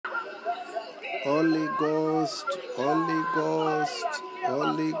Holy Ghost, Holy Ghost,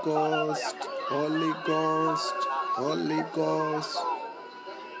 Holy Ghost, Holy Ghost, Holy Ghost.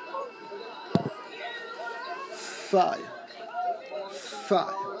 Fire,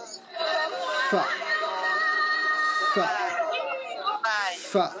 fire, fire, fire, fire,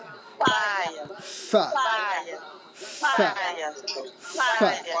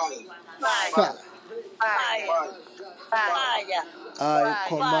 fire, fire, fire. I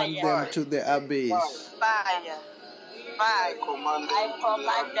command them to the abyss. I command them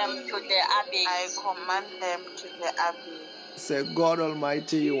to the abyss. I command them to the abyss. Say, God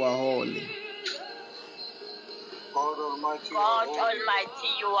Almighty, you are holy. God Almighty, you are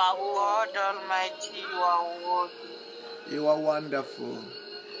holy. God Almighty, you are holy. You are wonderful.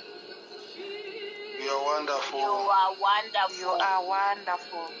 You are wonderful. You are wonderful. You are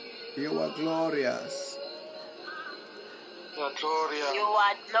wonderful. You are glorious. You are glorious. You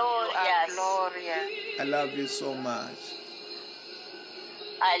are glorious. I love you so much.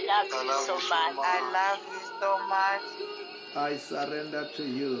 I love you so much. I love you so much. I surrender to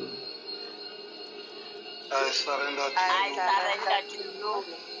you. I surrender to you.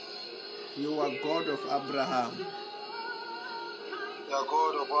 You are God of Abraham. You are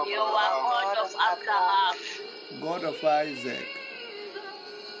God of Abraham. You are God of Abraham. God of Isaac.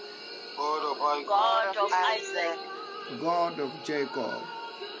 God of Isaac. God of Isaac. God of Jacob.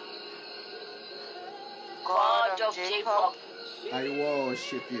 God of Jacob. I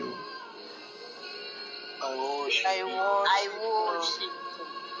worship you. I worship you.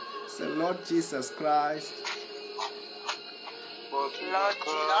 Say, Lord Jesus Christ. Lord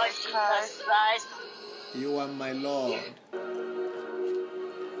Jesus Christ. You are my Lord.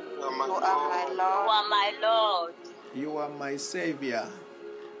 You are my Lord. You are my Savior.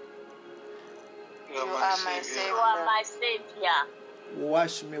 You are my Savior.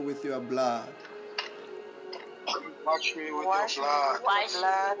 Wash me with your blood. Wash me with your blood. Wash me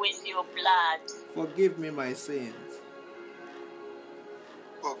with your blood. Forgive me my sins.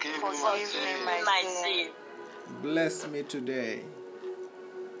 Forgive me my sins. Bless me today.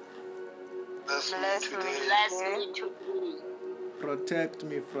 Bless me today. Protect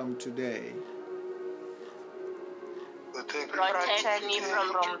me from today. Protect me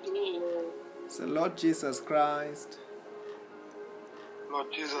from today. Say, Lord Jesus Christ.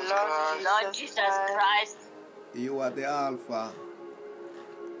 Lord Jesus Christ. You are the Alpha.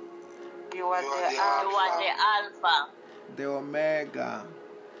 You are the Alpha. The Omega.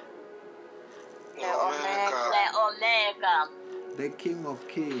 The Omega. The King of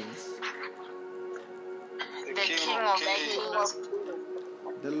Kings. The King of Kings.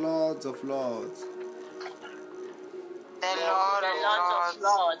 The Lords of Lords. The Lord of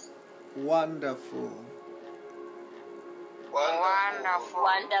Lords. Wonderful.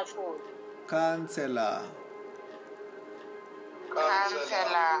 Wonderful. Counselor.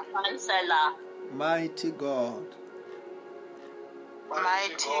 Counselor. Mighty God.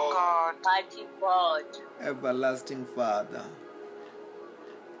 Mighty God. Everlasting Father.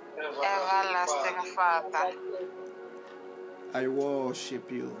 Everlasting Father. I worship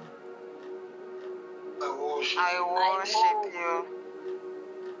you. I worship you.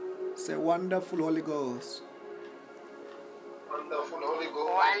 Say, wonderful Holy Ghost. Wonderful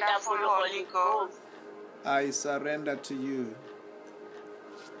Holy Ghost. I surrender to you.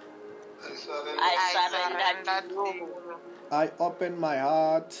 I surrender to you. I open my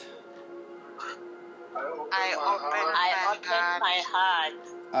heart. I open my heart.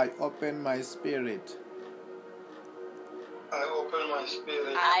 I open my spirit. I open my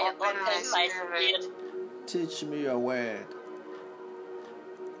spirit. Teach me your word.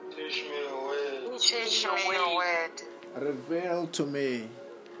 Teach me your word. Reveal to me.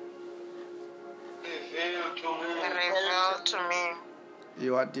 Reveal to me.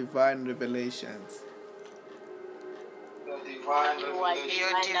 Your divine revelations. Your divine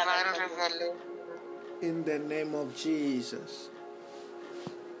revelation. In the name of Jesus.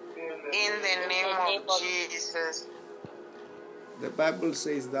 In the name of Jesus. The Bible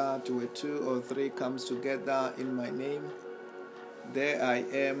says that where 2 or 3 comes together in my name, there I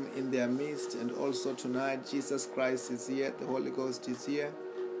am in their midst. And also tonight, Jesus Christ is here. The Holy Ghost is here.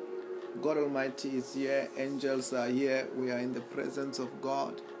 God Almighty is here. Angels are here. We are in the presence of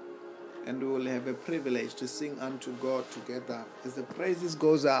God. And we will have a privilege to sing unto God together. As the praises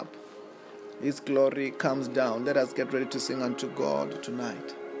goes up, His glory comes down. Let us get ready to sing unto God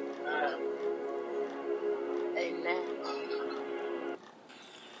tonight. Amen.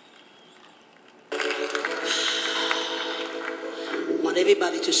 I want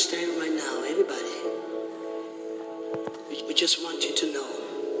everybody to stand right now. Everybody. We just want you to know.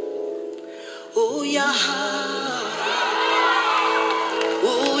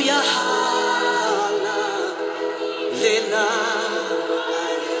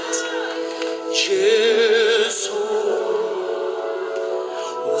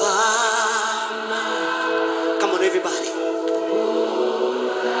 Come on, everybody.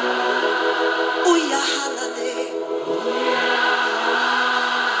 Oh,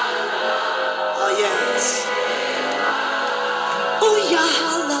 yes. Oh,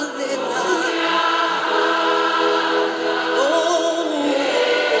 yes.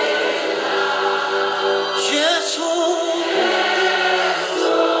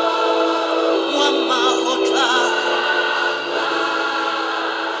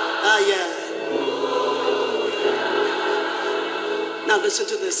 Yeah. Now listen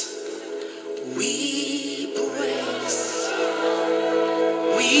to this. We praise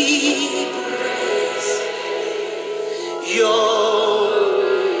your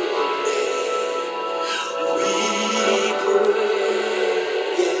name. We praise,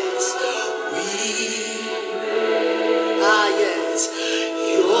 yes, yes,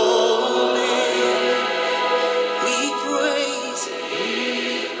 your name. We praise.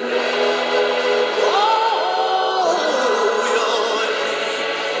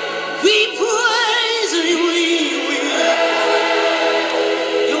 We praise you,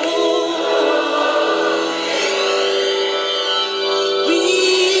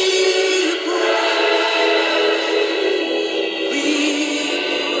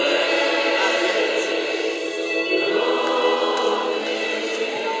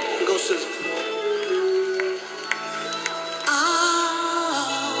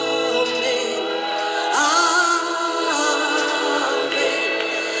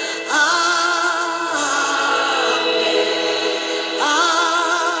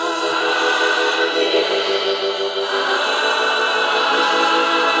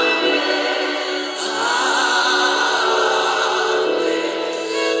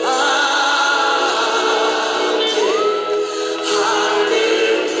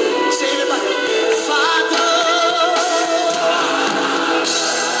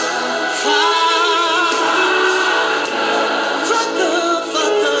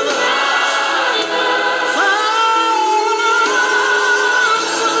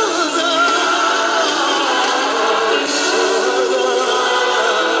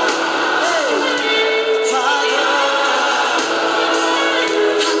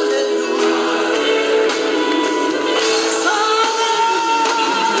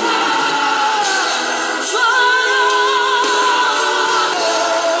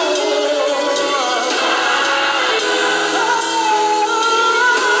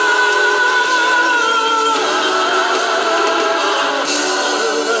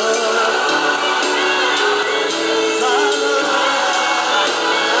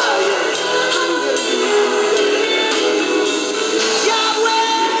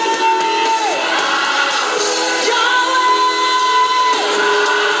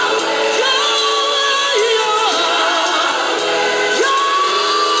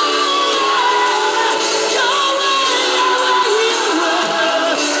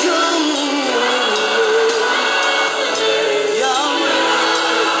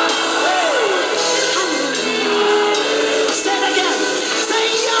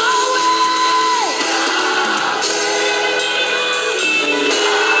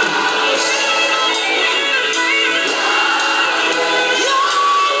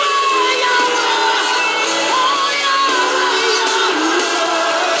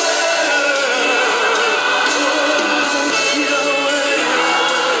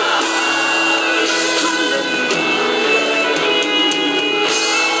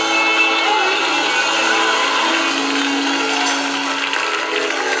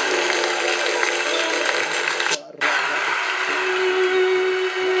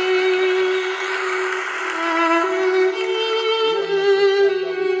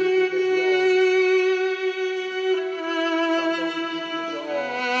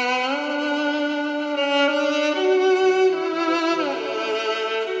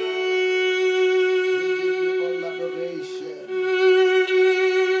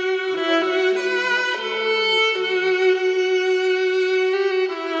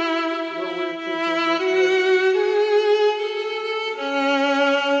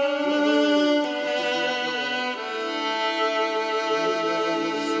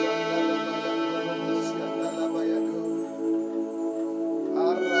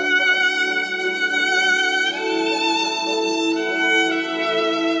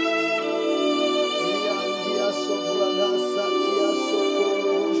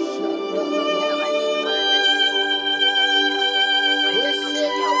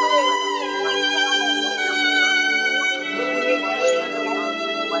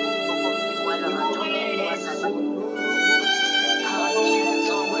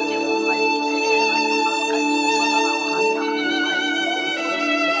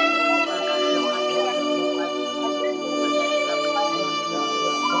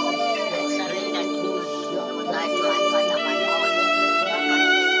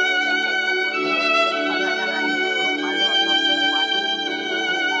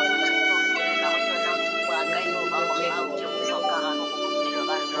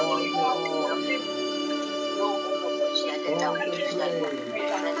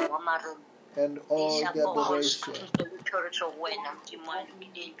 and all the adoration.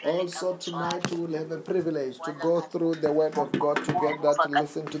 Also tonight we will have a privilege to go through the Word of God together, to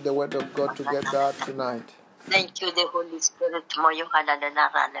listen to the Word of God together tonight. Thank you, the Holy Spirit.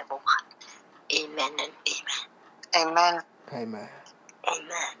 Amen and amen. Amen. Amen.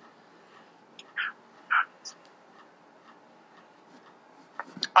 Amen.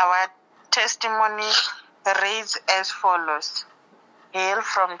 Our testimony reads as follows. Heal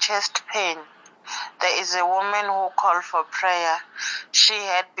from chest pain. There is a woman who called for prayer. She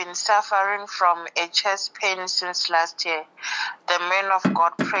had been suffering from a chest pain since last year. The man of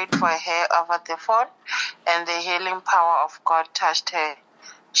God prayed for her over the phone, and the healing power of God touched her.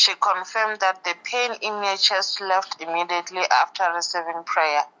 She confirmed that the pain in her chest left immediately after receiving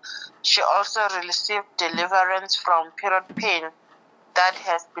prayer. She also received deliverance from period pain that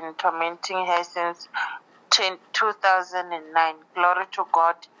has been tormenting her since 2009. Glory to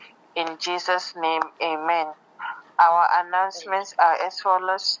God. In Jesus' name, amen. Our announcements are as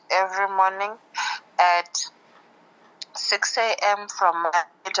follows. Every morning at 6 a.m. from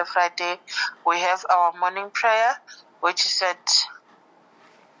Monday to Friday, we have our morning prayer, which is at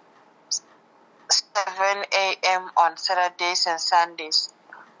 7 a.m. on Saturdays and Sundays.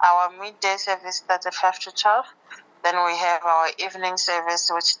 Our midday service starts at 5 to 12. Then we have our evening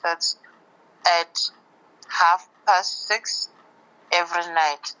service, which starts at 6:30 every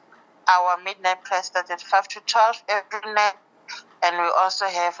night. Our midnight prayer starts at 5 to 12 every night. And we also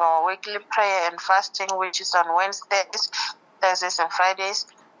have our weekly prayer and fasting, which is on Wednesdays, Thursdays, and Fridays.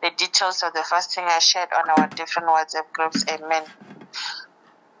 The details of the fasting are shared on our different WhatsApp groups. Amen.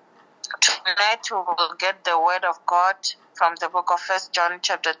 Tonight we will get the word of God from the book of 1 John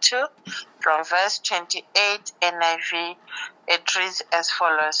chapter 2, from verse 28 NIV. It reads as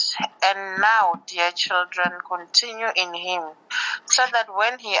follows. And now, dear children, continue in him, so that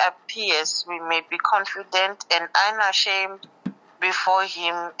when he appears, we may be confident and unashamed before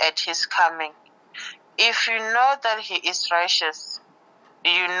him at his coming. If you know that he is righteous,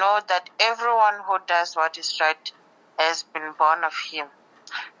 you know that everyone who does what is right has been born of him.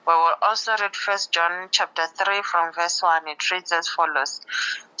 We will also read 1 John chapter 3 from verse 1. It reads as follows.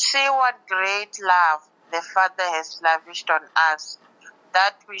 See what great love the Father has lavished on us,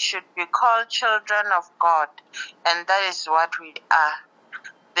 that we should be called children of God, and that is what we are.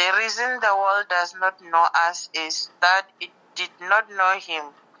 The reason the world does not know us is that it did not know him.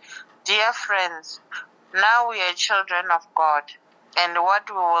 Dear friends, now we are children of God, and what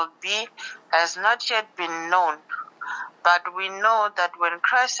we will be has not yet been known. But we know that when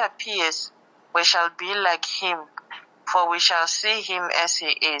Christ appears, we shall be like him, for we shall see him as he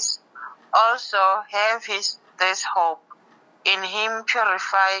is. Also have this hope. In him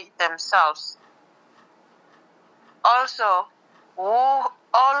purify themselves. Also, all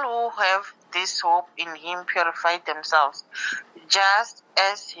who have this hope in him purify themselves, just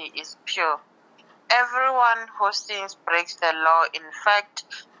as he is pure. Everyone who sins breaks the law. In fact,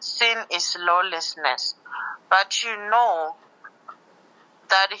 sin is lawlessness. But you know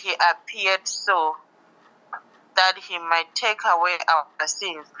that he appeared so that he might take away our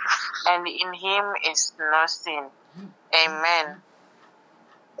sins, and in him is no sin. Amen.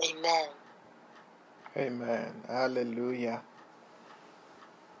 Amen. Amen. Hallelujah.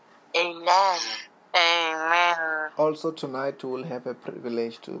 Amen. Amen. Also tonight we will have a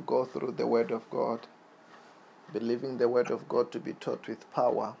privilege to go through the Word of God, believing the Word of God to be taught with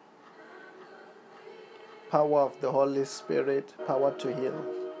power. Power of the Holy Spirit, power to heal,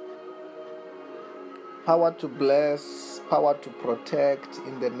 power to bless, power to protect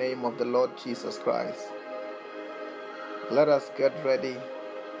in the name of the Lord Jesus Christ. Let us get ready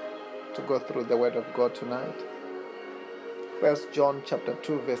to go through the Word of God tonight. 1 John chapter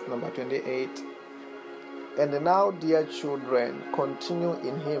 2 verse number 28. And now, dear children, continue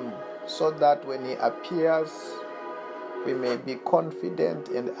in him, so that when he appears, we may be confident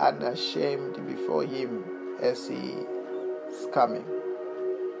and unashamed before him as he is coming.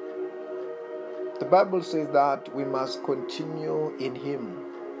 The Bible says that we must continue in him.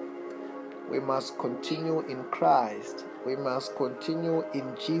 We must continue in Christ. We must continue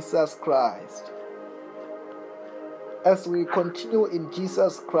in Jesus Christ. As we continue in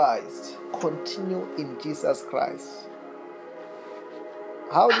Jesus Christ, continue in Jesus Christ.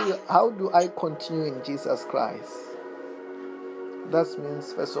 How do I continue in Jesus Christ? That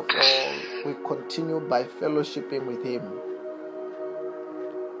means, first of all, we continue by fellowshipping with him.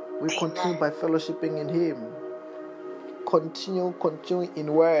 We continue by fellowshipping in him. Continue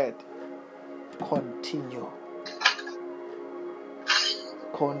in word. Continue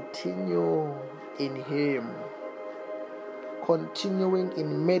in him. continuing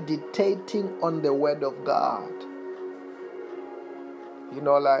in meditating on the Word of God.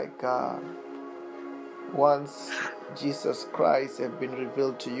 Once Jesus Christ have been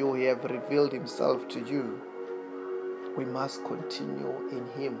revealed to you, He have revealed Himself to you. We must continue in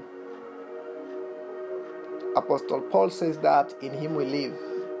Him. Apostle Paul says that in Him we live,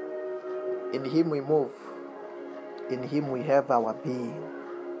 in Him we move, in Him we have our being.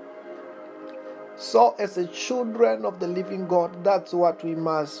 So as a children of the living God, that's what we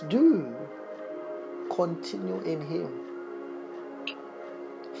must do. Continue in Him.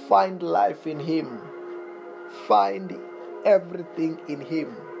 Find life in Him. Find everything in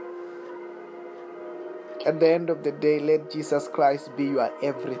Him. At the end of the day, let Jesus Christ be your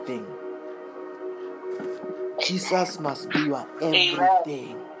everything. Jesus must be your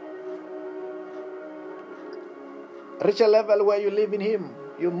everything. Reach a level where you live in Him,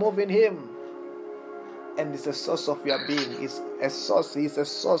 you move in Him, and it's a source of your being. He's a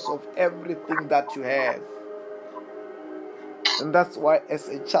source of everything that you have. And that's why as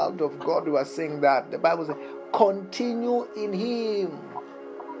a child of God we are saying that. The Bible says, continue in Him.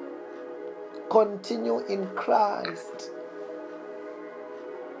 Continue in Christ.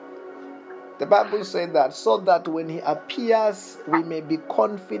 The Bible says that so that when He appears, we may be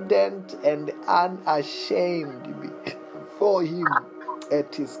confident and unashamed before Him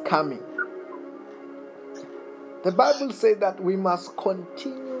at His coming. The Bible says that we must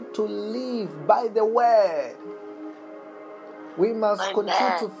continue to live by the Word. We must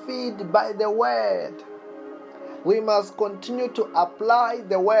continue to feed by the Word. We must continue to apply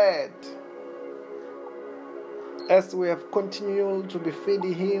the Word. As we have continued to be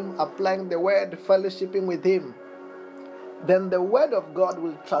feeding Him, applying the Word, fellowshipping with Him, then the Word of God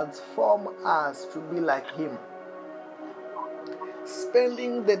will transform us to be like Him.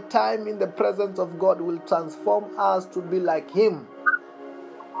 Spending the time in the presence of God will transform us to be like Him.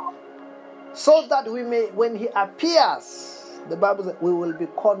 So that we may, when He appears, the Bible says, we will be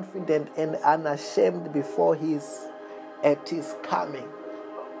confident and unashamed before at His coming.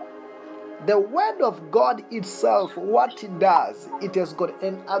 The Word of God itself, what it does, it has got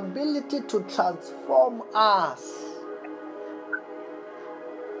an ability to transform us.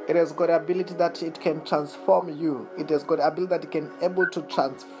 It has got ability that it can transform you. It has got ability that it can able to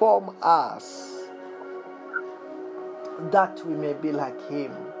transform us, that we may be like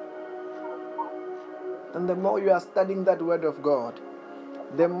Him. And the more you are studying that Word of God,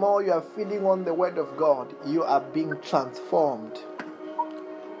 the more you are feeding on the Word of God, you are being transformed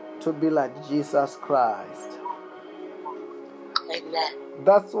to be like Jesus Christ. Amen.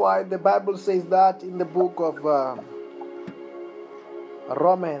 That's why the Bible says that in the book of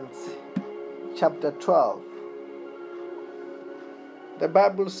Romans chapter 12. The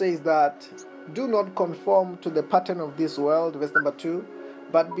Bible says that do not conform to the pattern of this world, verse number 2,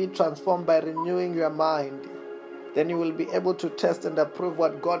 but be transformed by renewing your mind. Then you will be able to test and approve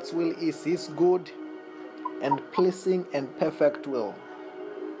what God's will is, His good and pleasing and perfect will.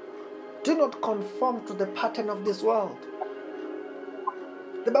 Do not conform to the pattern of this world.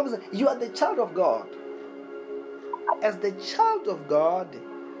 The Bible says you are the child of God. As the child of God,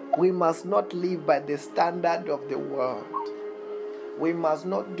 we must not live by the standard of the world. We must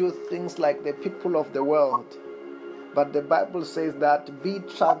not do things like the people of the world. But the Bible says that be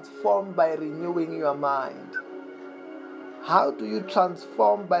transformed by renewing your mind. How do you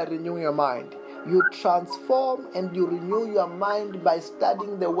transform by renewing your mind? You transform and you renew your mind by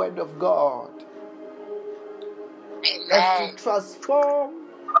studying the Word of God. Amen. As you transform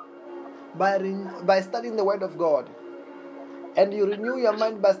by studying the Word of God, and you renew your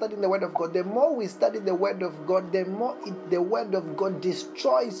mind by studying the Word of God, the more we study the Word of God, the more the Word of God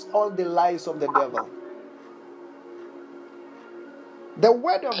destroys all the lies of the devil. The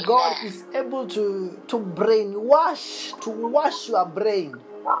Word of God is able to wash your brain,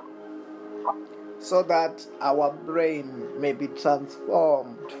 so that our brain may be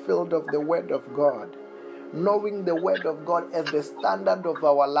transformed, filled of the Word of God, knowing the Word of God as the standard of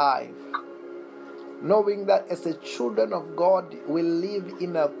our life, knowing that as a children of God we live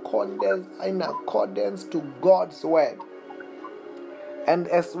in accordance to God's Word. And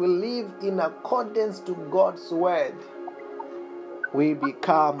as we live in accordance to God's Word, we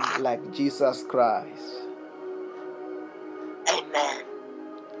become like Jesus Christ. Amen.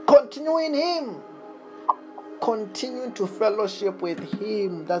 Continue in Him. Continue to fellowship with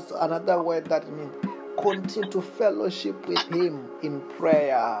Him. That's another word that means continue to fellowship with Him in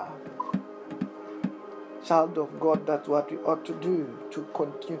prayer. Child of God, that's what we ought to do, to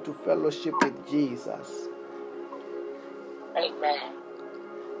continue to fellowship with Jesus. Amen.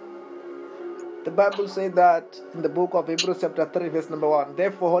 The Bible says that in the book of Hebrews chapter 3 verse number 1.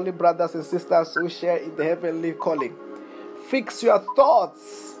 Therefore, holy brothers and sisters who share in the heavenly calling, fix your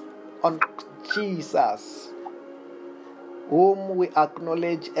thoughts on Jesus, whom we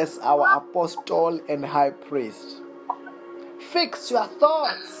acknowledge as our apostle and high priest. Fix your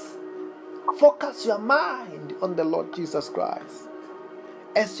thoughts. Focus your mind on the Lord Jesus Christ.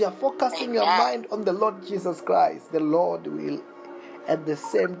 As you are focusing your mind on the Lord Jesus Christ, the Lord will, at the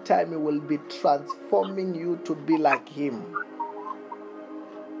same time, He will be transforming you to be like Him.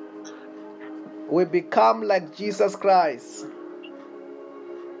 We become like Jesus Christ.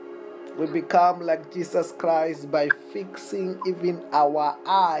 We become like Jesus Christ by fixing even our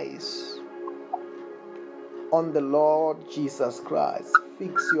eyes on the Lord Jesus Christ.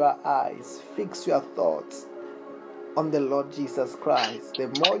 Fix your eyes, fix your thoughts on the Lord Jesus Christ. The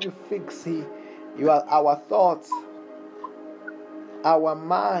more you fix our thoughts, our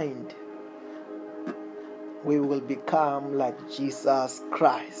mind, we will become like Jesus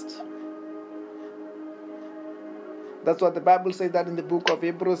Christ. That's what the Bible says that in the book of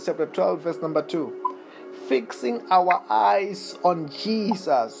Hebrews chapter 12 verse number 2. Fixing our eyes on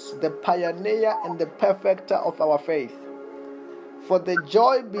Jesus, the pioneer and the perfecter of our faith. For the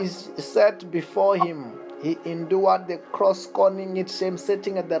joy set before Him, He endured the cross, scorning its shame,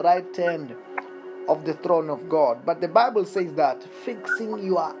 sitting at the right hand of the throne of God. But the Bible says that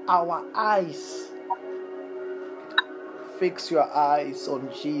fixing our eyes, fix your eyes on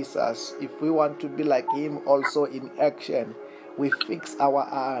Jesus. If we want to be like Him also in action, we fix our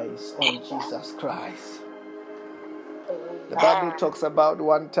eyes on Jesus Christ. The Bible talks about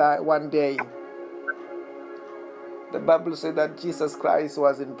one day, the Bible said that Jesus Christ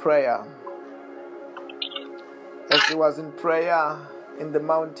was in prayer. As He was in prayer in the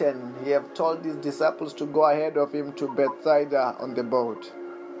mountain, He have told His disciples to go ahead of Him to Bethsaida on the boat.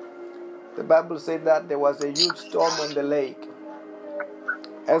 The Bible said that there was a huge storm on the lake.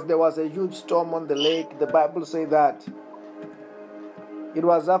 As there was a huge storm on the lake, the Bible said that it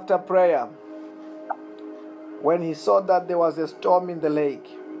was after prayer, when He saw that there was a storm in the lake.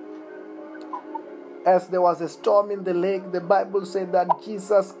 As there was a storm in the lake, the Bible said that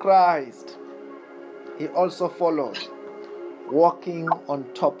Jesus Christ, He also followed, walking on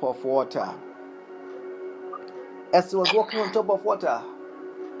top of water. As He was walking on top of water,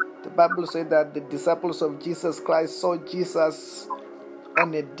 the Bible said that the disciples of Jesus Christ saw Jesus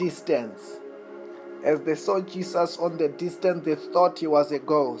on a distance. As they saw Jesus on the distance, they thought He was a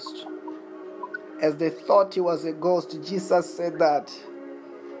ghost. As they thought He was a ghost, Jesus said that,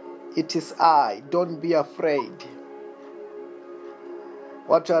 "It is I, don't be afraid."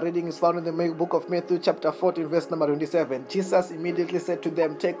 What you are reading is found in the book of Matthew chapter 14 verse number 27. Jesus immediately said to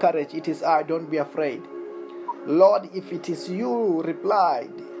them, "Take courage, it is I, don't be afraid." "Lord, if it is you,"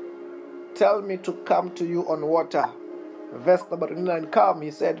 replied, "tell me to come to you on water." Verse number 29, "Come," He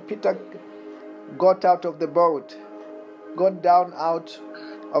said. Peter got out of the boat, got down out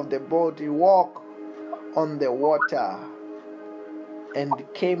of the boat, he walked on the water and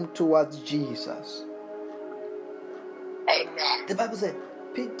came towards Jesus. Amen. The Bible said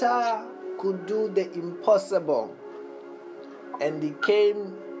Peter could do the impossible, and he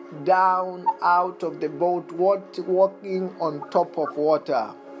came down out of the boat walking on top of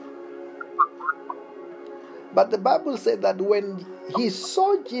water. But the Bible said that when he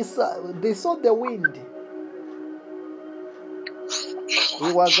saw Jesus, they saw the wind,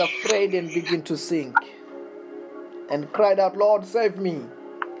 he was afraid and began to sink and cried out, "Lord, save me."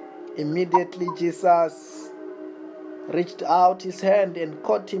 Immediately Jesus reached out His hand and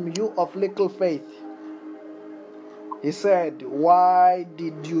caught him. "You of little faith," He said, "why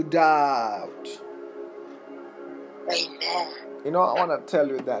did you doubt?" Amen. You know, I want to tell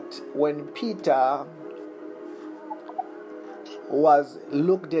you that when Peter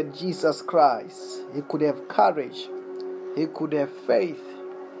looked at Jesus Christ, he could have courage, he could have faith,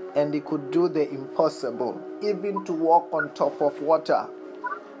 and he could do the impossible, even to walk on top of water,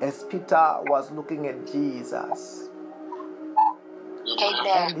 as Peter was looking at Jesus.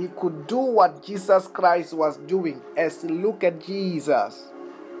 Amen. And he could do what Jesus Christ was doing as he looked at Jesus.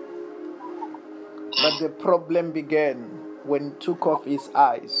 But the problem began when he took off his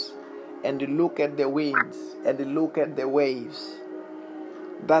eyes and he looked at the winds and he looked at the waves.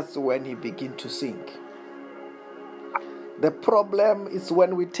 That's when he began to sink. The problem is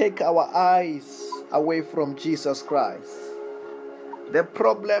when we take our eyes away from Jesus Christ. The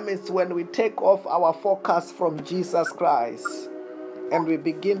problem is when we take off our focus from Jesus Christ and we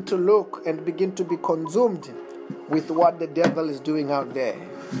begin to look and begin to be consumed with what the devil is doing out there.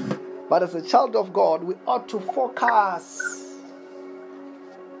 But as a child of God, we ought to focus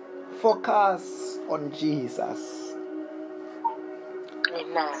Focus on Jesus.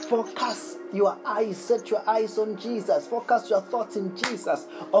 Amen. Focus your eyes, set your eyes on Jesus. Focus your thoughts in Jesus.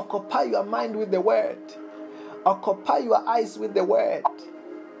 Occupy your mind with the word. Occupy your eyes with the word.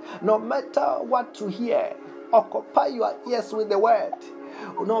 No matter what you hear, occupy your ears with the word.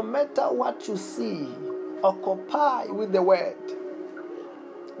 No matter what you see, occupy with the word.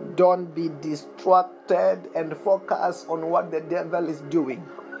 Don't be distracted and focus on what the devil is doing.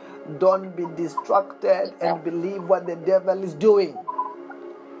 Don't be distracted and believe what the devil is doing.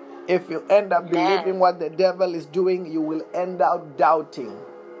 If you end up believing what the devil is doing, you will end up doubting.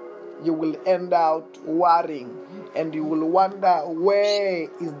 You will end up worrying. And you will wonder, where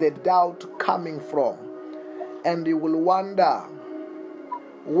is the doubt coming from? And you will wonder,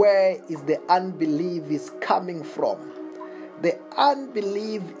 where is the unbelief is coming from? The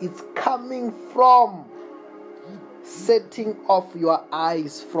unbelief is coming from setting off your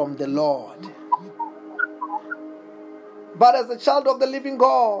eyes from the Lord. But as a child of the living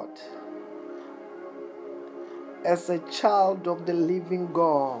God,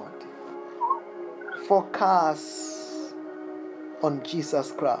 focus on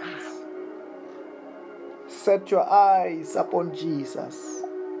Jesus Christ. Set your eyes upon Jesus.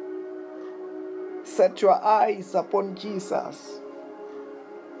 Set your eyes upon Jesus.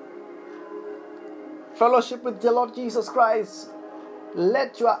 Fellowship with the Lord Jesus Christ.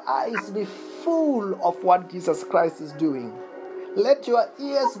 Let your eyes be full of what Jesus Christ is doing. Let your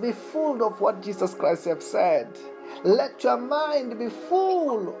ears be full of what Jesus Christ has said. Let your mind be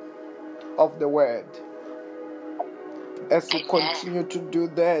full of the word. As you continue to do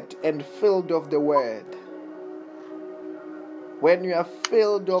that and filled of the word, when you are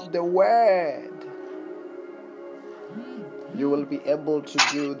filled of the word, you will be able to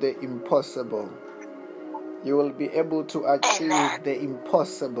do the impossible. You will be able to achieve the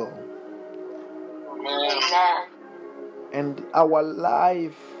impossible. Amen. And our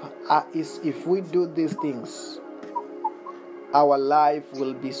life is, if we do these things, our life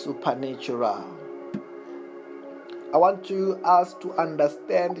will be supernatural. I want us to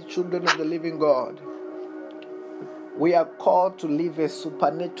understand, children of the living God, we are called to live a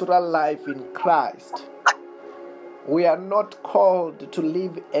supernatural life in Christ. We are not called to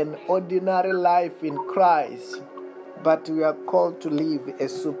live an ordinary life in Christ, but we are called to live a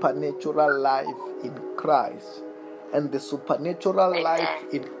supernatural life in Christ. And the supernatural life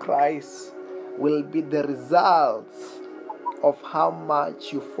in Christ will be the results of how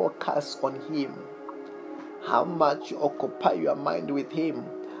much you focus on Him, how much you occupy your mind with Him,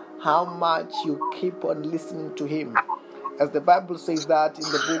 how much you keep on listening to Him. As the Bible says that in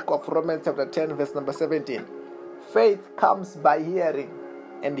the book of Romans chapter 10 verse number 17, faith comes by hearing,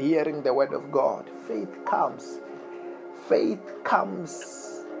 and hearing the word of God. Faith comes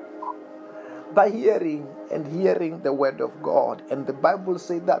by hearing, and hearing the word of God. And the Bible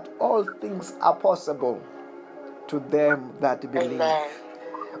says that all things are possible to them that believe.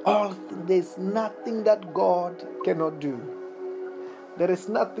 There's nothing that God cannot do. There is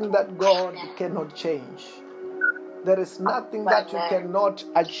nothing that God cannot change. There is nothing that you cannot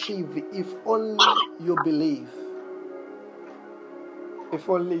achieve if only you believe. If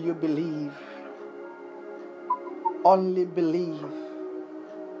only you believe. Only believe.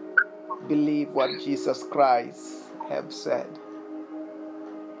 Believe what Jesus Christ have said.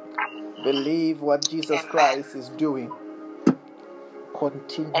 Believe what Jesus Christ is doing.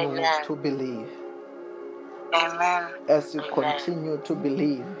 Continue to believe. Amen. As you continue to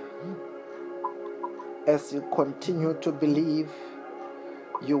believe, as you continue to believe,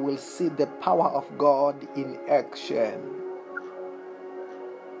 you will see the power of God in action.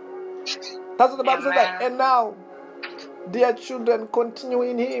 That's what the Bible says that. And now, dear children, continue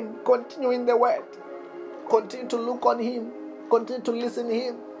in Him, continue in the Word, continue to look on Him, continue to listen to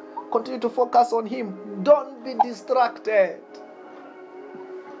Him, continue to focus on Him. Don't be distracted.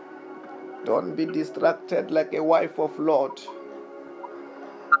 Don't be distracted like a wife of Lot.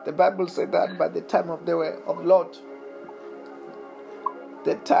 The Bible said that by the time of Lot,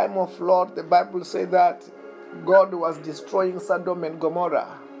 the time of Lot, the Bible said that God was destroying Sodom and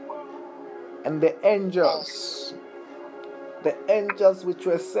Gomorrah. And the angels which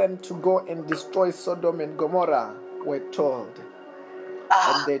were sent to go and destroy Sodom and Gomorrah were told.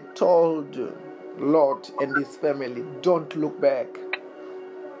 And they told Lot and his family, don't look back.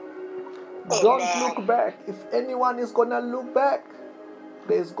 Don't look back. If anyone is going to look back,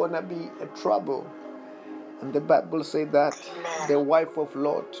 there's going to be a trouble. And the Bible says that the wife of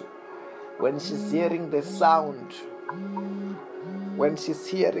Lot, when she's hearing the sound, when she's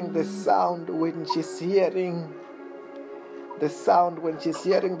hearing the sound, when she's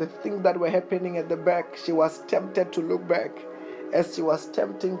hearing the things that were happening at the back, she was tempted to look back. As she was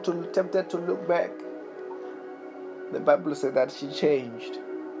tempted to look back, the Bible said that she changed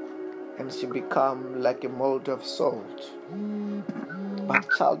and she became like a mold of salt. But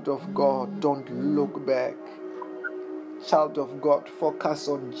child of God, don't look back. Child of God, focus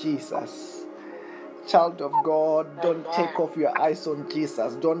on Jesus. Child of God, don't take off your eyes on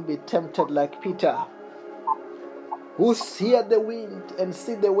Jesus. Don't be tempted like Peter, who hear the wind and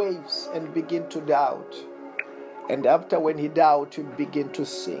see the waves and begin to doubt. And after when he doubts, he begin to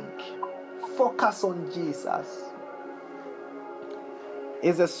sink. Focus on Jesus.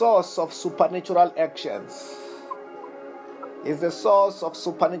 He's a source of supernatural actions. He's the source of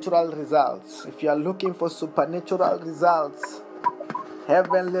supernatural results. If you are looking for supernatural results,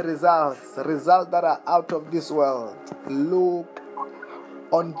 heavenly results, results that are out of this world, look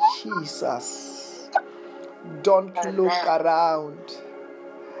on Jesus. Don't look around.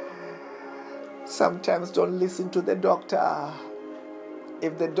 Sometimes don't listen to the doctor.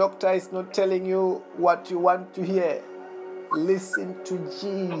 If the doctor is not telling you what you want to hear, listen to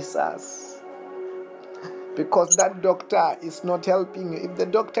Jesus. Because that doctor is not helping you. If the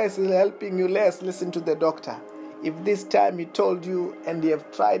doctor is helping you less, listen to the doctor. If this time he told you and you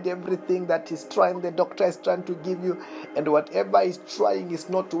have tried everything that the doctor is trying to give you, and whatever he's trying is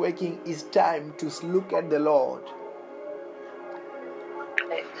not working, it's time to look at the Lord.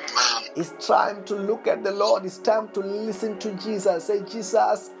 It's time to look at the Lord. It's time to listen to Jesus. Say,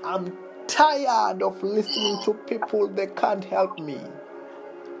 Jesus, I'm tired of listening to people. They can't help me.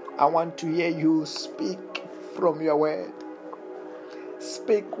 I want to hear you speak from your word.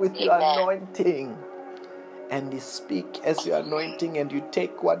 Speak with your anointing. And you speak as your anointing, and you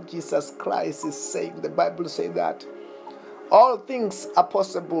take what Jesus Christ is saying. The Bible says that all things are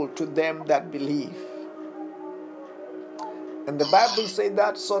possible to them that believe. And the Bible says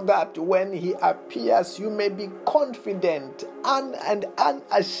that so that when he appears, you may be confident and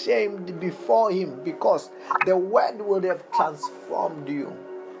unashamed before him, because the word would have transformed you.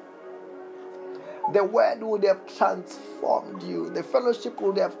 The word would have transformed you. The fellowship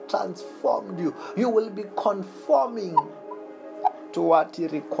would have transformed you. You will be conforming to what he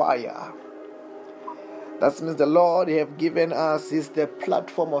requires. That means the Lord have given us is the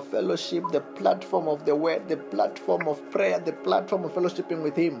platform of fellowship, the platform of the word, the platform of prayer, the platform of fellowshipping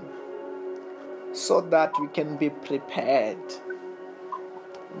with him, so that we can be prepared.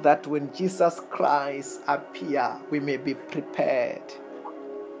 That when Jesus Christ appears, we may be prepared.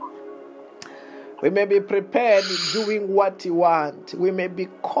 We may be prepared doing what he wants. We may be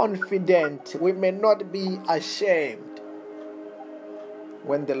confident. We may not be ashamed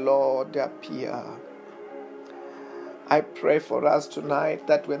when the Lord appears. I pray for us tonight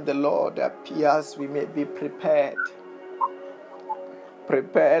that when the Lord appears, we may be prepared.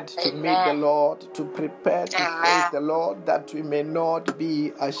 Prepared to meet the Lord, to prepare to face the Lord, that we may not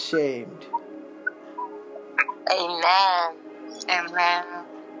be ashamed. Amen. Amen.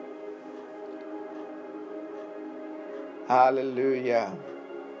 Hallelujah.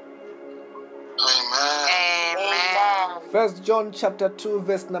 Amen. 1 John chapter 2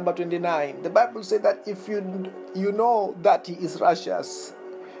 verse number 29. The Bible says that if you know that he is righteous,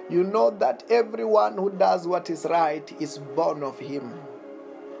 you know that everyone who does what is right is born of him.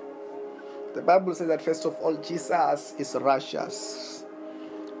 The Bible says that first of all, Jesus is righteous.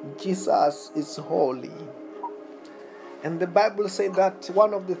 Jesus is holy. And the Bible says that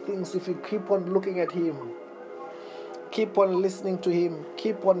one of the things, if you keep on looking at him, keep on listening to him,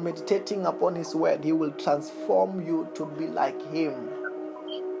 keep on meditating upon his word, he will transform you to be like him.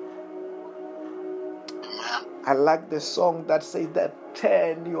 I like the song that says that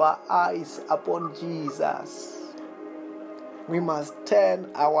turn your eyes upon Jesus. We must turn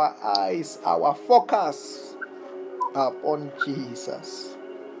our eyes, our focus upon Jesus.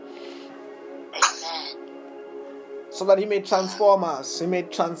 So that he may transform us, he may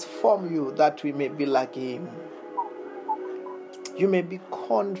transform you, that we may be like him. You may be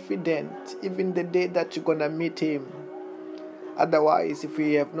confident even the day that you're going to meet him. Otherwise, if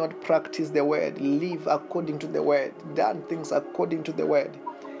we have not practiced the word, live according to the word, done things according to the word,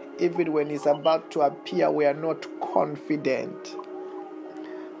 even when he's about to appear, we are not confident,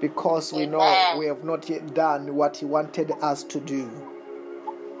 because we know we have not yet done what he wanted us to do.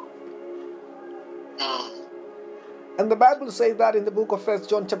 And the Bible says that in the book of 1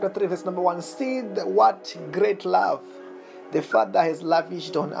 John chapter 3 verse number 1, see what great love the Father has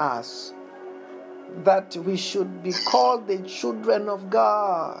lavished on us, that we should be called the children of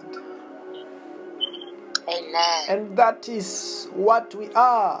God. Amen. And that is what we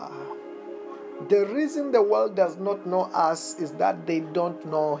are. The reason the world does not know us is that they don't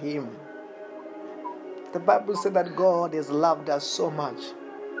know Him. The Bible said that God has loved us so much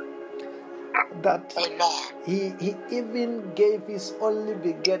that He even gave His only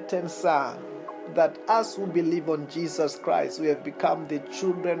begotten Son, that us who believe on Jesus Christ, we have become the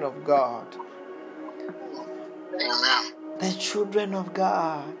children of God. Amen. The children of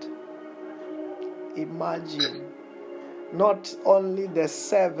God. Imagine, not only the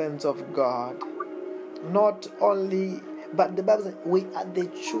servants of God, not only, but the Bible says we are the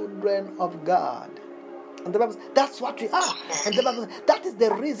children of God. And the Bible says that's what we are. And the Bible says that is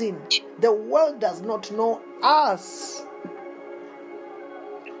the reason the world does not know us.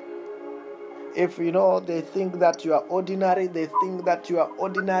 If they think that you are ordinary,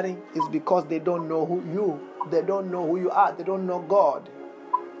 is because they don't know they don't know who you are, they don't know God.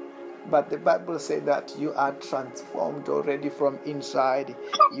 But the Bible says that you are transformed already from inside.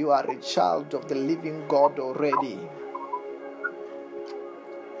 You are a child of the living God already.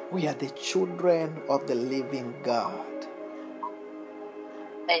 We are the children of the living God.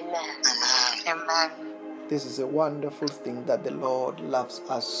 Amen. Amen. This is a wonderful thing that the Lord loves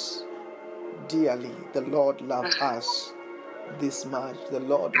us dearly. The Lord loves us this much. The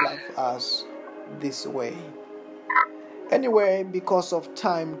Lord loves us this way. Anyway, because of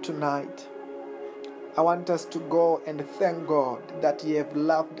time tonight, I want us to go and thank God that He has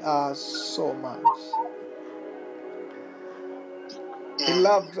loved us so much. He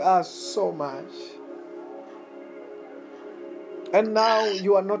loved us so much. And now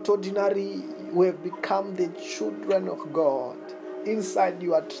you are not ordinary. You have become the children of God. Inside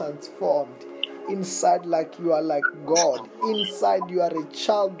you are transformed. Inside like you are like God. Inside you are a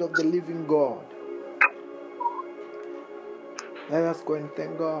child of the living God. Let us go and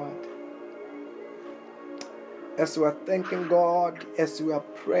thank God. As we are thanking God, as we are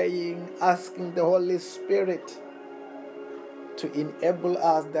praying, asking the Holy Spirit to enable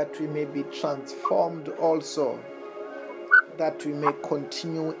us that we may be transformed also, that we may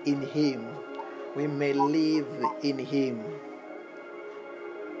continue in Him, we may live in Him.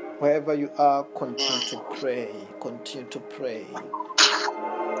 Wherever you are, continue to pray. Continue to pray.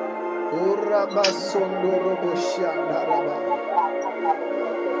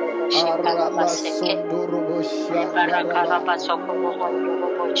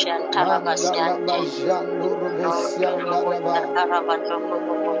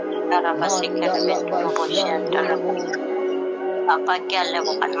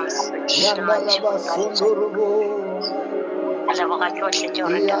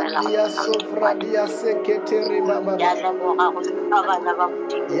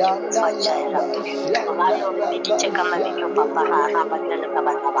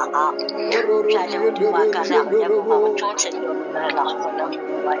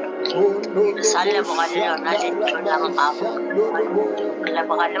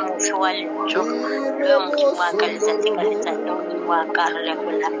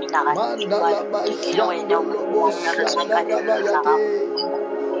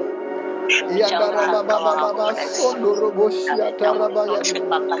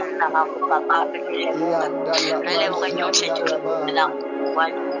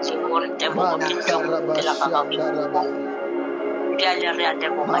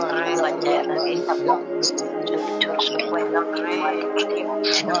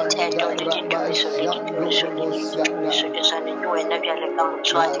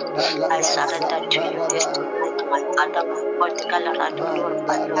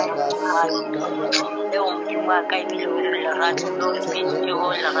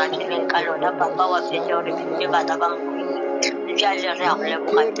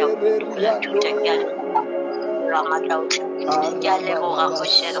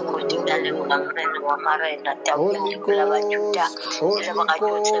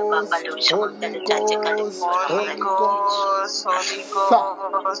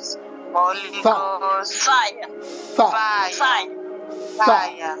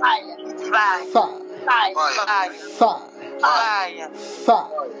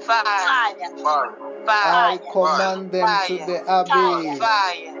 I command them to the abyss.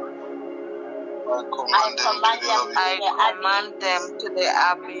 I command them to the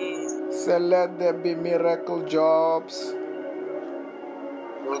abyss. So let there be miracle jobs.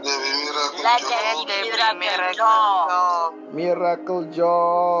 Let there be miracle jobs. Miracle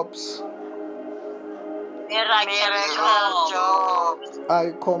jobs. Miracle jobs.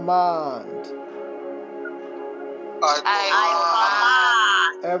 I command. I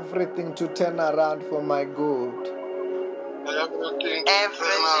command everything to turn around for my good. Everything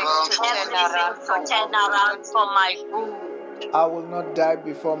to turn around for my good. I will not die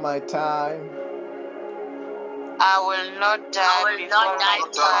before my time. I will not die before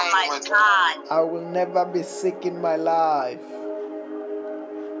my time. I will never be sick in my life.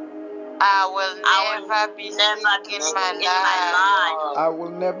 I will never be sick in my life. I will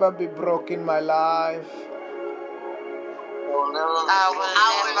never be broke in my life. I will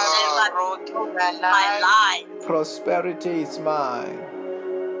never be broke in my life. Prosperity is mine.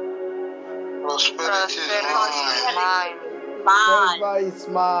 Prosperity is mine. Favor is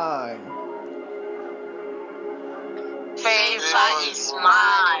mine. Favor is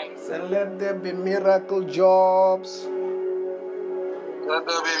mine. So let there be miracle jobs. Let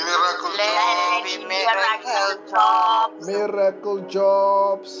there be miracle Let there be miracle jobs. Miracle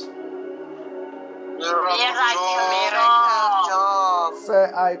jobs. Miracle jobs. Say,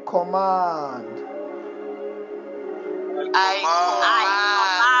 I command I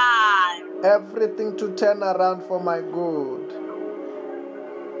command everything to turn around for my good.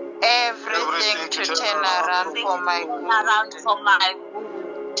 everything to turn around for my good.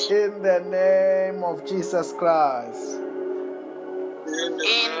 In the name of Jesus Christ. In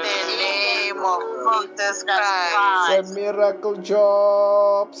the name of Jesus Christ. Say, miracle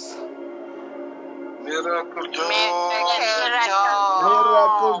jobs. Miracle job.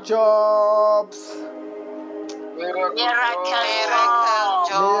 Miracle jobs. Miracle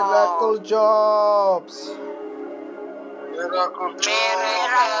jobs. Miracle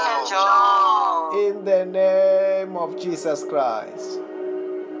job. In the name of Jesus Christ.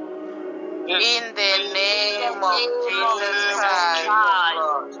 In the name of Jesus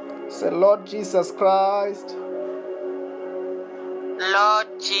Christ. Say, Lord Jesus Christ, Lord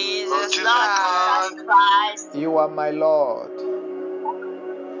Jesus Christ, you are my Lord.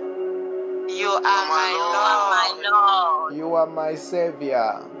 you are my Lord. You are my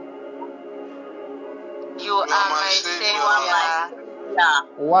Savior. You are my Savior.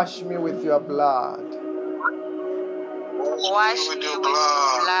 Wash me with your blood. Wash me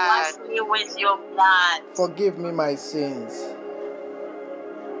with your blood. Forgive me my sins.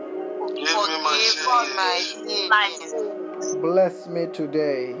 Forgive me my sins. Bless me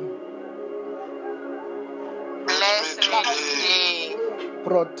today. Bless me today.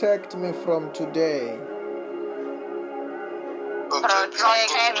 Protect me from today.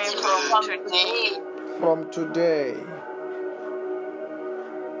 Protect me from today. From today,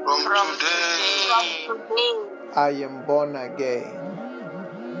 From today. I am born again.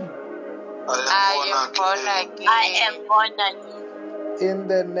 I am born again. In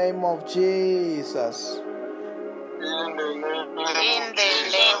the name of Jesus. In the In the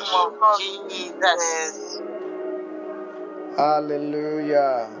name of Jesus.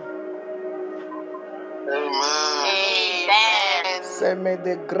 Hallelujah. Amen. Amen. Say, may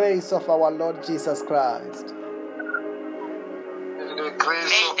the grace of our Lord Jesus Christ, In the grace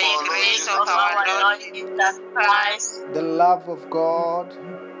May of the our Lord grace Jesus of our Christ, Lord Jesus Christ, the love of God,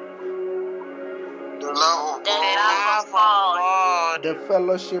 the love of the God, love of God, the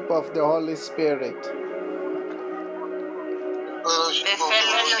fellowship of the Holy Spirit fellowship the of the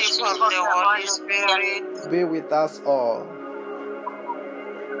Holy fellowship of the Holy Spirit be with us all.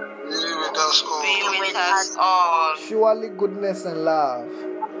 be with us all. be with us all. Surely goodness and love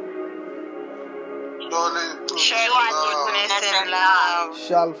Surely Goodness and love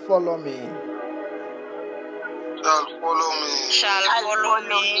shall follow me shall follow me shall follow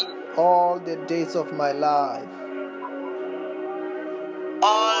me all the days of my life,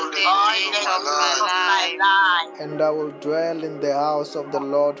 all the days of my life, and I will dwell in the house of the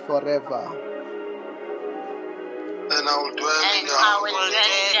Lord forever. and I will dwell in and the I house will dwell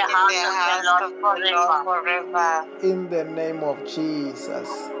in the house of the Lord forever. In the name of Jesus.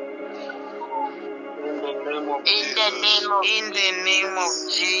 in the name of In the name of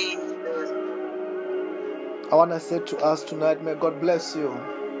Jesus. I want to say to us tonight, may God bless you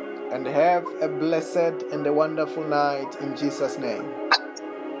and have a blessed and a wonderful night in Jesus' name.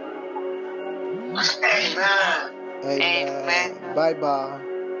 Amen. Amen. Amen. Bye-bye.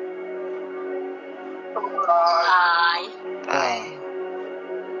 Bye. Bye.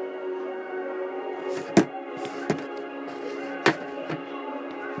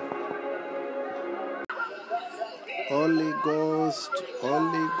 Holy Ghost,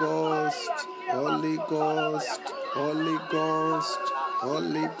 Holy Ghost, Holy Ghost, Holy Ghost,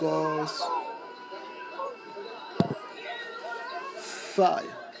 Holy Ghost. Fire,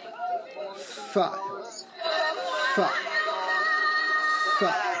 fire, fire,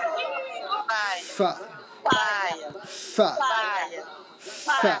 fire, fire, fire,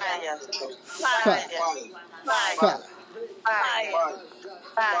 fire, fire,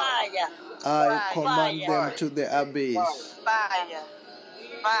 fire. I command them to the abyss. Fire.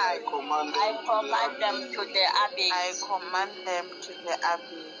 bad. command I them command them to the I abyss. command them to the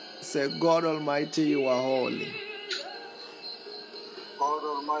abyss. Say, God Almighty, you are holy. God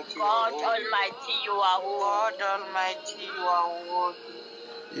Almighty, God Almighty, you are holy. God Almighty, you are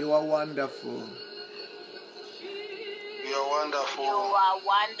worthy. You are wonderful. you are wonderful. You are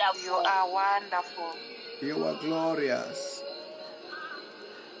wonderful. You are wonderful. You are glorious.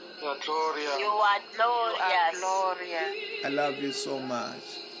 You are glorious. You are You are glorious. glorious. I love you so much.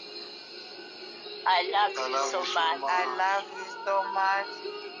 I love I you love so you so much. much. I love you so much.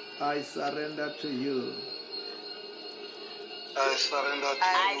 I surrender to you. I surrender to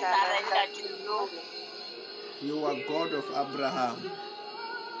I you. surrender to you. You are God of Abraham,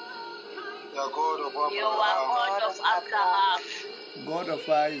 You are God of You are Abraham, God of Abraham, God of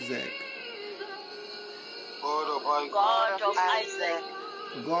Isaac, God of Isaac, God of Isaac,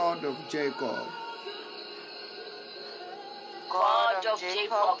 God of Jacob. God of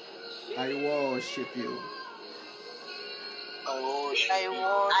Jacob. I worship you. I worship I you.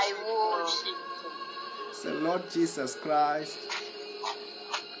 I worship worship you. Say, Lord Jesus Christ,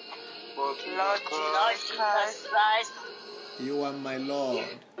 Lord Lord Jesus Lord Christ, Jesus Christ, you are my Lord.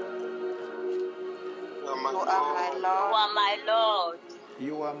 you are my you. You are my Lord. you Lord. are my Lord.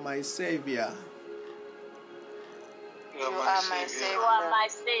 You are my Savior. You are You my are my Savior. You are my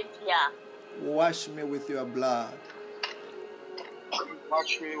Savior. Wash me with your blood.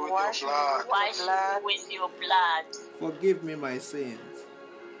 Wash me with Wash your me blood. with Wash me blood. with your blood. Forgive me my sins.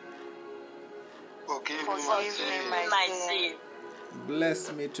 Forgive me my Forgive me sins. my My sins. sin.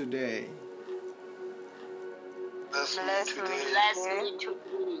 Bless me today. Bless me Bless me. today. Bless me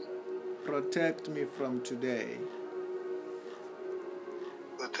today. Protect me from today.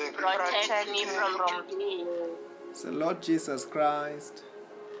 Protect me Protect me Protect from today. Say, Lord Jesus Christ,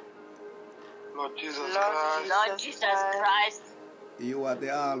 Lord Jesus Lord Christ, Lord Jesus Christ, you are the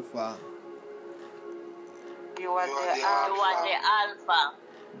Alpha, You are You the are the you are the Alpha,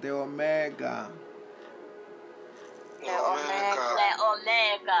 the Omega, the the Omega, the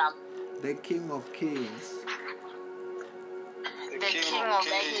Omega, the King of Kings, the the King King of of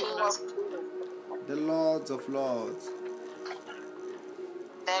the Kings, King of Kings, the Lords of Lords. the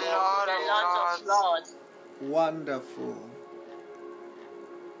the Lord Lord of Lords. Wonderful,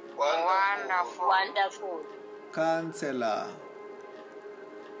 Wonderful. Wonderful. Counselor,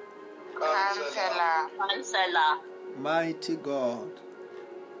 Counselor. Counselor. Mighty God,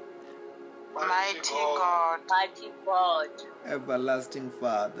 Mighty God. Mighty God. Everlasting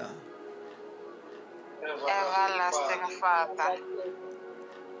Father. Everlasting Father.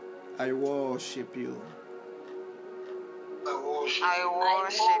 I worship you. I worship I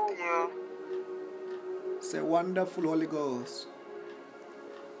worship you. Say, wonderful Holy Ghost,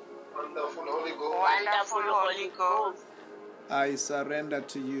 wonderful Holy Ghost. Wonderful Holy Ghost. I surrender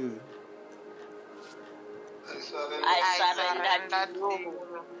to you. I surrender. I I surrender to surrender to you.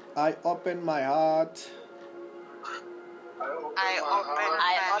 you. I open my heart. I open I my open heart.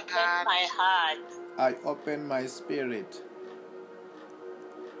 I open my heart. I open my spirit.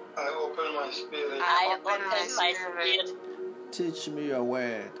 I open my spirit. I open open my my spirit. spirit. Teach me your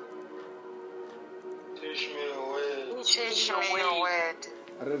word. Teach me your way. Teach me your word.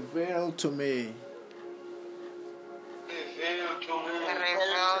 Reveal to me Reveal to me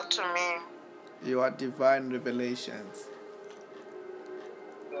Reveal to me your divine revelations.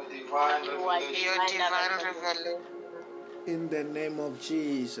 the divine You are revelation. your divine revelation. In the name of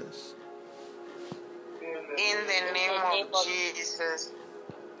Jesus. In the name of Jesus.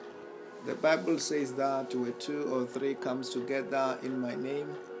 The Bible says that where two or three comes together in my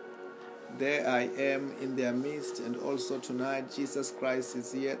name, there I am in their midst. And also tonight, Jesus Christ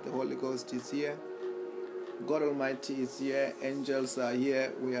is here. The Holy Ghost is here. God Almighty is here. Angels are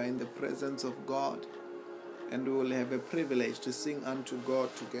here. We are in the presence of God. And we will have a privilege to sing unto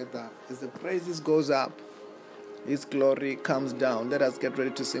God together. As the praises goes up, His glory comes down. Let us get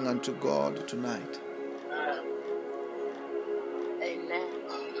ready to sing unto God tonight. Amen.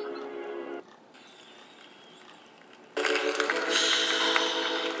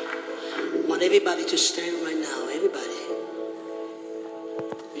 I want everybody to stand right now. Everybody.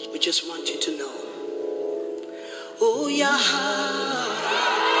 We just want you to know. Oh, yeah.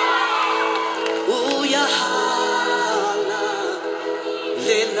 Oh, yeah.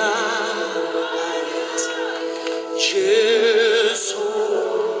 Jesus.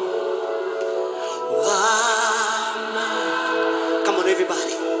 Come on,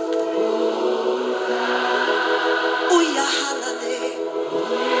 everybody. Oh, yeah.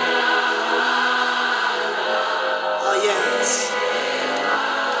 Oh, yes.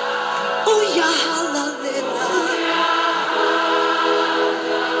 Oh, yeah.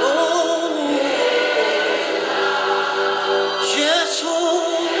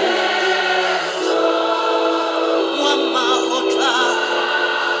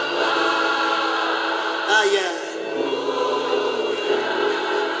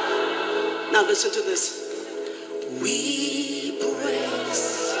 Now listen to this. We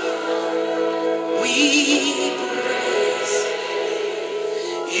praise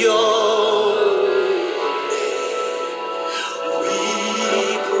your we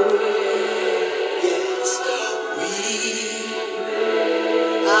praise. Yes,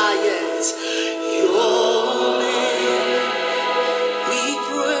 yes, your name. We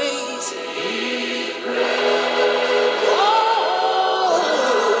praise.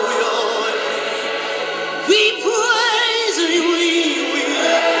 We praise you,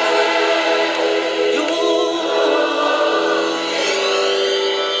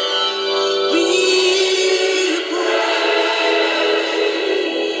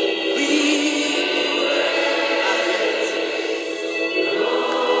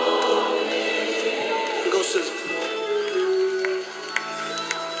 It goes to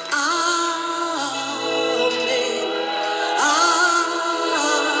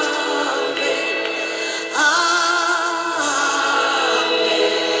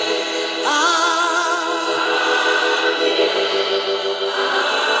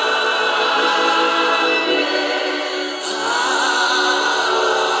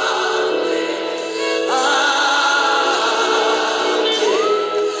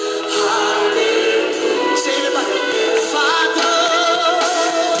Amen, say it about it. Father,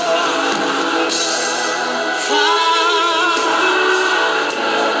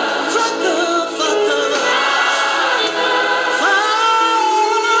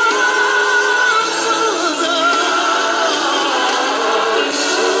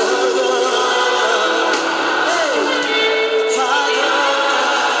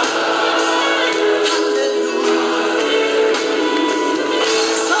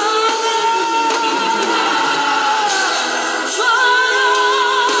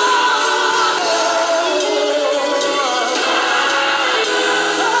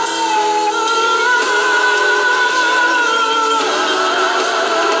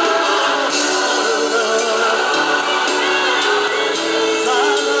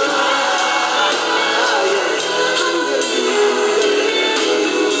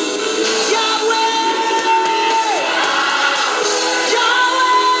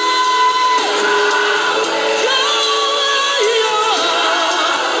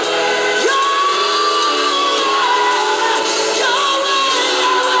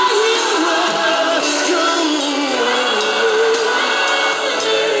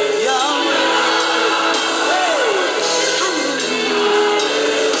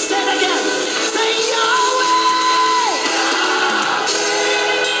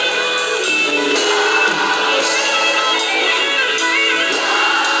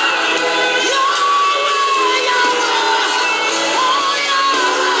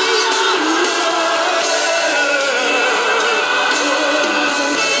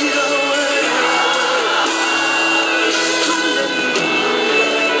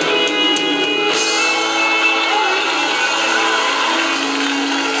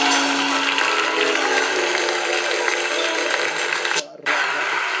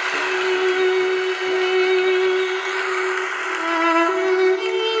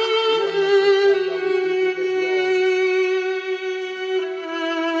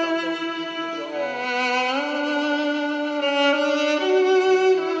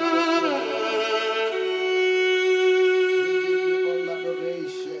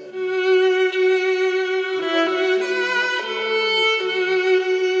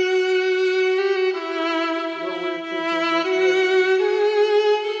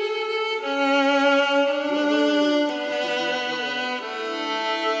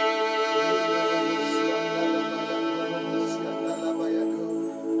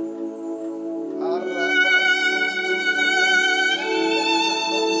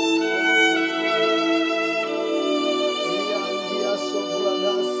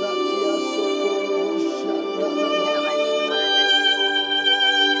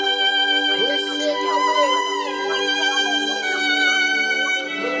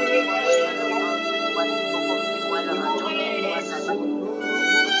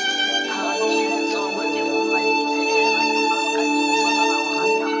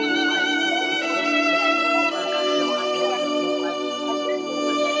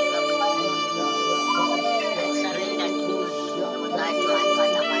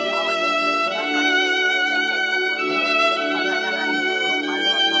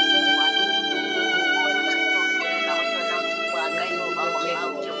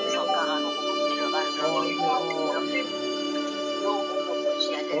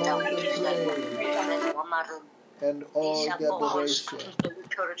 and all the adoration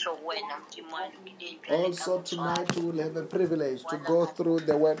Also tonight we will have a privilege to go through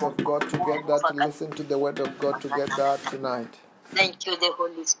the Word of God together, to listen to the Word of God together tonight. Thank you, the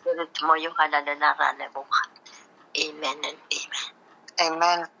Holy Spirit. Amen and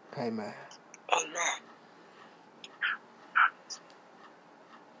Amen. Amen. amen.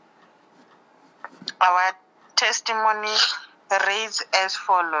 Our testimony reads as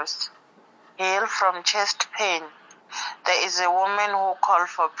follows. Healed from chest pain. There is a woman who called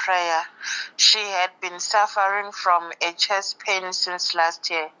for prayer. She had been suffering from a chest pain since last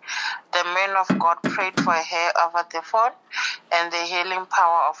year. The man of God prayed for her over the phone, and the healing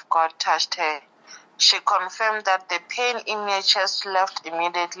power of God touched her. She confirmed that the pain in her chest left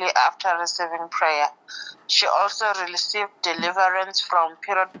immediately after receiving prayer. She also received deliverance from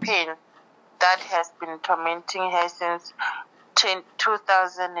period pain that has been tormenting her since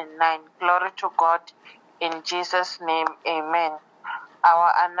 2009. Glory to God. In Jesus' name, amen.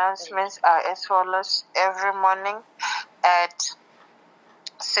 Our announcements are as follows. Every morning at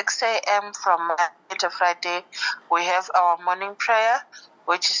 6 a.m. from Monday to Friday, we have our morning prayer,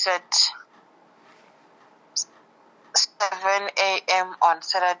 which is at 7 a.m. on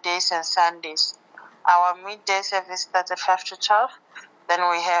Saturdays and Sundays. Our midday service starts at 5 to 12. Then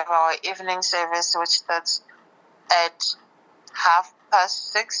we have our evening service, which starts at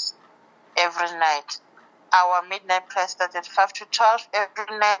 6:30 every night. Our midnight prayer starts at 5 to 12 every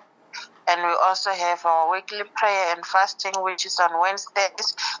night. And we also have our weekly prayer and fasting, which is on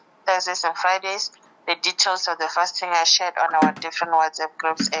Wednesdays, Thursdays, and Fridays. The details of the fasting are shared on our different WhatsApp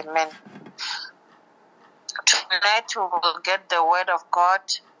groups. Amen. Tonight we will get the word of God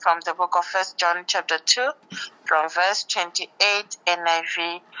from the book of 1 John chapter 2, from verse 28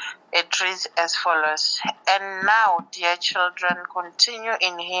 NIV. It reads as follows. And now, dear children, continue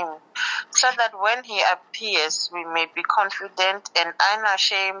in him, so that when he appears, we may be confident and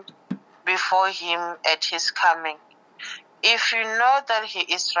unashamed before him at his coming. If you know that he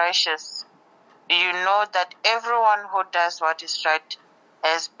is righteous, you know that everyone who does what is right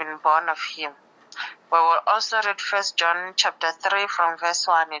has been born of him. We will also read 1 John chapter 3 from verse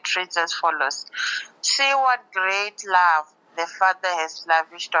 1. It reads as follows. See what great love the Father has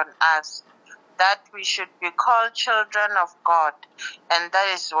lavished on us, that we should be called children of God, and that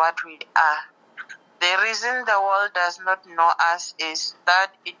is what we are. The reason the world does not know us is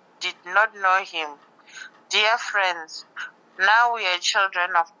that it did not know him. Dear friends, now we are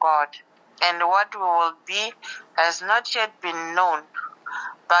children of God, and what we will be has not yet been known.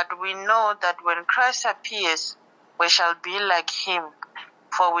 But we know that when Christ appears, we shall be like him,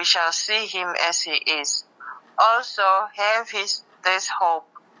 for we shall see him as he is. Also have this hope.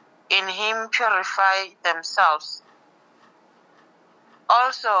 In him purify themselves.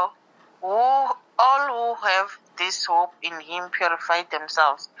 Also, all who have this hope in him purify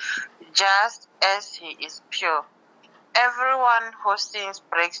themselves, just as he is pure. Everyone who sins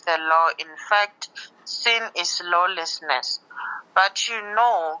breaks the law. In fact, sin is lawlessness. But you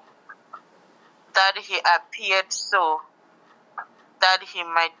know that he appeared so that he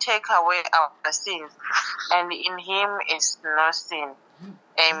might take away our sins, and in him is no sin.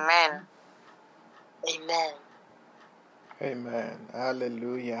 Amen. Amen. Amen.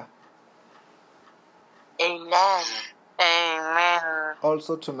 Hallelujah. Amen. Amen.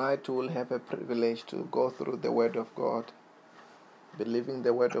 Also tonight we will have a privilege to go through the Word of God, believing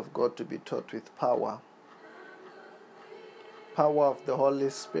the Word of God to be taught with power. Power of the Holy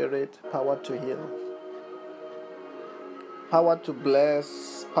Spirit, power to heal, power to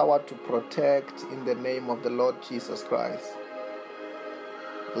bless, power to protect in the name of the Lord Jesus Christ.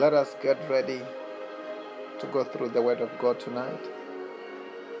 Let us get ready to go through the Word of God tonight.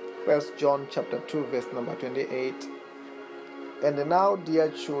 1 John chapter 2 verse number 28. And now, dear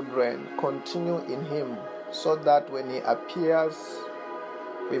children, continue in him, so that when he appears,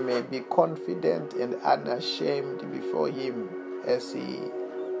 we may be confident and unashamed before him as he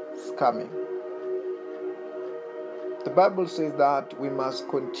is coming. The Bible says that we must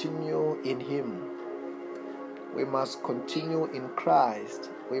continue in him. We must continue in Christ.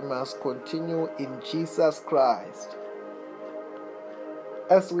 We must continue in Jesus Christ.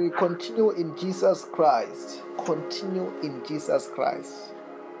 As we continue in Jesus Christ, continue in Jesus Christ.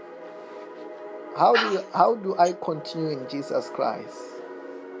 How do I continue in Jesus Christ?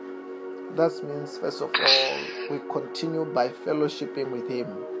 That means, first of all, we continue by fellowshipping with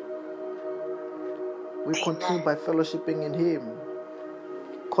him. We continue by fellowshipping in him.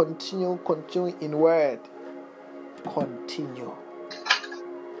 Continue in word. Continue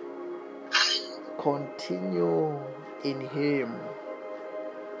in him.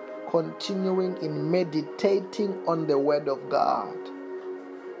 Continuing in meditating on the word of God.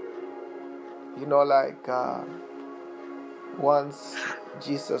 once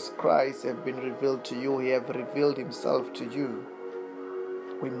Jesus Christ have been revealed to you, he have revealed himself to you.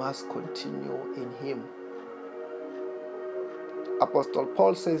 We must continue in him. Apostle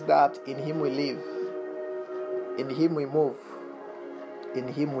Paul says that in him we live, in him we move, in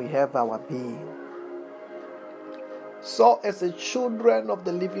him we have our being. So as a children of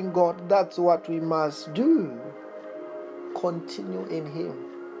the living God, that's what we must do. Continue in him.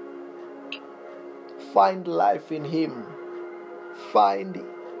 Find life in him. Find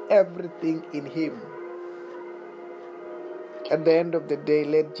everything in him. At the end of the day,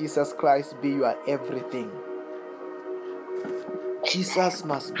 let Jesus Christ be your everything. Jesus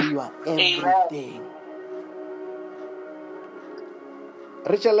must be your everything.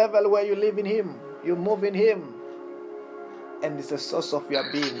 Reach a level where you live in him, you move in him, and it's a source of your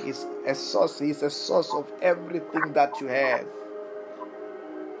being. He's a source of everything that you have.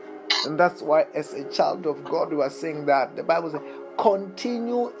 And that's why as a child of God we are saying that the Bible says,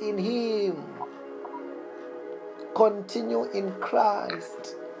 continue in him. Continue in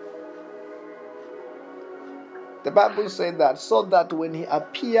Christ. The Bible says that so that when he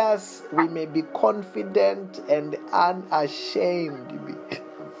appears, we may be confident and unashamed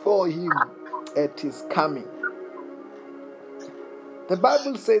before him at his coming. The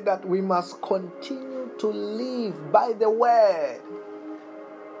Bible says that we must continue to live by the word.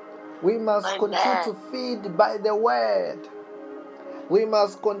 We must continue to feed by the word. We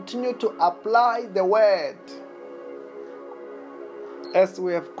must continue to apply the word. As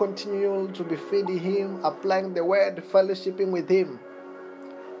we have continued to be feeding him, applying the word, fellowshipping with him,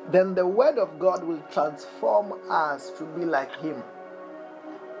 then the word of God will transform us to be like him.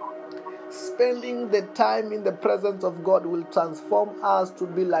 Spending the time in the presence of God will transform us to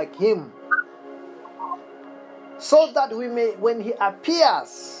be like him. So that we may, when he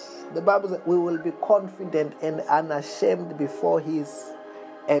appears, the Bible says, we will be confident and unashamed before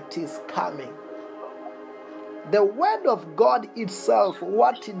at his coming. The word of God itself,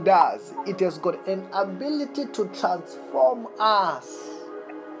 what it does, it has got an ability to transform us.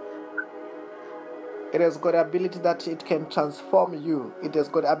 It has got ability that it can transform you. It has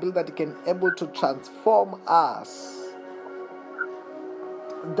got ability that it can able to transform us,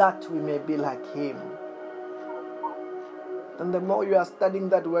 that we may be like him. And the more you are studying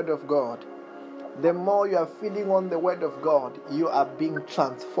that word of God, the more you are feeding on the word of God, you are being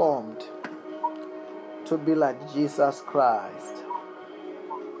transformed to be like Jesus Christ.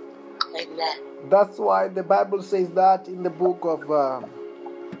 Amen. That's why the Bible says that in the book of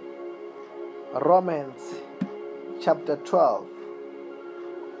Romans chapter 12.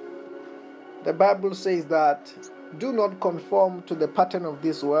 The Bible says that do not conform to the pattern of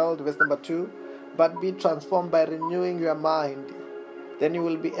this world, verse number 2, but be transformed by renewing your mind. Then you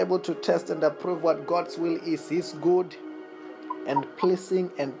will be able to test and approve what God's will is, his good and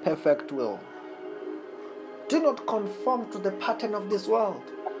pleasing and perfect will. Do not conform to the pattern of this world.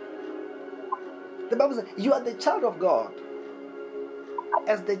 The Bible says you are the child of God.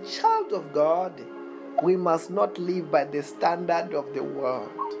 As the child of God, we must not live by the standard of the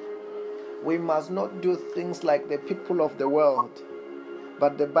world. We must not do things like the people of the world.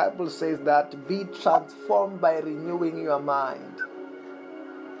 But the Bible says that be transformed by renewing your mind.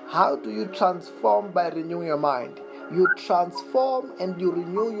 How do you transform by renewing your mind? You transform and you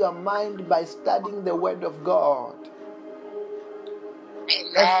renew your mind by studying the word of God.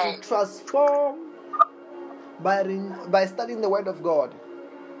 Amen. As you transform by studying the word of God,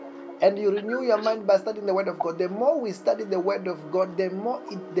 and you renew your mind by studying the word of God, the more we study the word of God, the more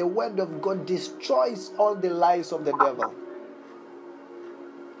the word of God destroys all the lies of the devil.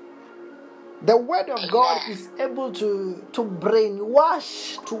 The word of God is able to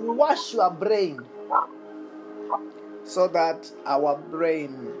brainwash, to wash your brain, so that our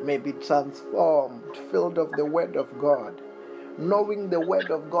brain may be transformed, filled of the word of God, knowing the word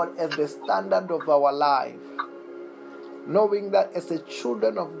of God as the standard of our life, knowing that as a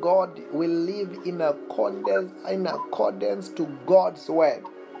children of God we live in accordance to God's word.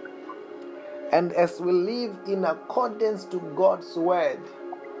 And as we live in accordance to God's word,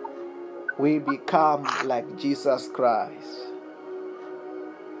 we become like Jesus Christ.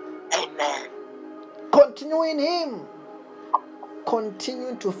 Amen. Continue in him.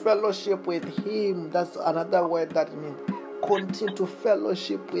 Continue to fellowship with him. That's another word that means continue to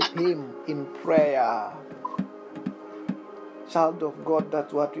fellowship with him in prayer. Child of God,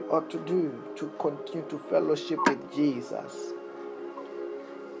 that's what we ought to do, to continue to fellowship with Jesus.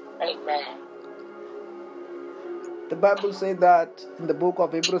 Amen. The Bible says that in the book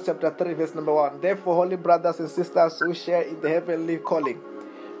of Hebrews chapter 3 verse number 1, therefore, holy brothers and sisters who share in the heavenly calling,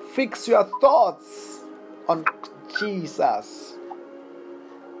 Fix your thoughts on Jesus,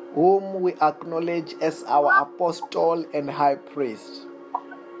 whom we acknowledge as our apostle and high priest.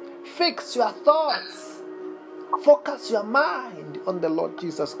 Fix your thoughts. Focus your mind on the Lord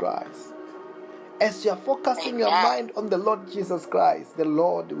Jesus Christ. As you are focusing your mind on the Lord Jesus Christ, the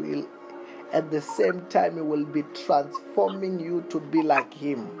Lord will, at the same time, He will be transforming you to be like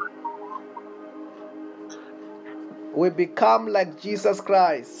Him. We become like Jesus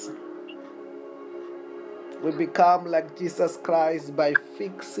Christ. We become like Jesus Christ by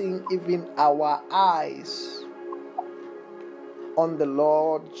fixing even our eyes on the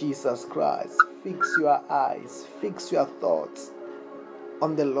Lord Jesus Christ. Fix your eyes, fix your thoughts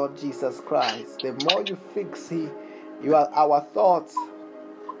on the Lord Jesus Christ. The more you fix our thoughts,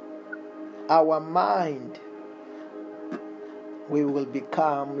 our mind, we will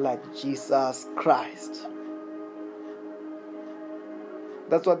become like Jesus Christ.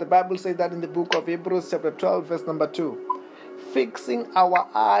 That's what the Bible says that in the book of Hebrews chapter 12 verse number 2. Fixing our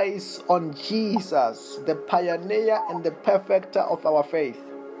eyes on Jesus, the pioneer and the perfecter of our faith.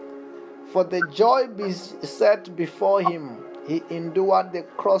 For the joy set before Him, He endured the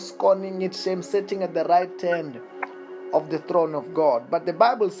cross, scorning its shame, sitting at the right hand of the throne of God. But the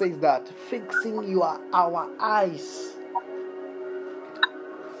Bible says that fixing our eyes.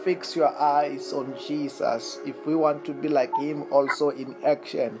 Fix your eyes on Jesus. If we want to be like Him also in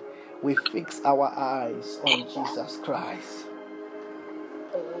action, we fix our eyes on Jesus Christ.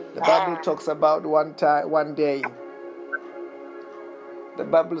 The Bible talks about one day, the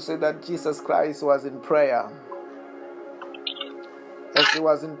Bible said that Jesus Christ was in prayer. As He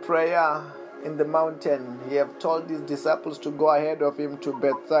was in prayer in the mountain, He have told His disciples to go ahead of Him to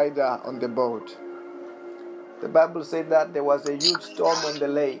Bethsaida on the boat. The Bible said that there was a huge storm on the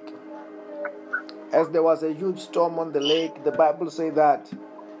lake. As there was a huge storm on the lake, the Bible said that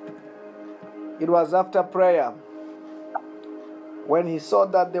it was after prayer, when He saw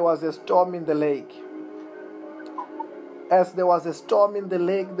that there was a storm in the lake. As there was a storm in the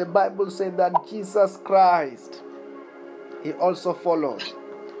lake, the Bible said that Jesus Christ, He also followed,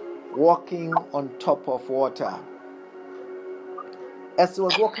 walking on top of water. As He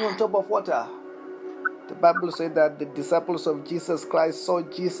was walking on top of water, the Bible said that the disciples of Jesus Christ saw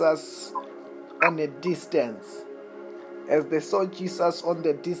Jesus on a distance. As they saw Jesus on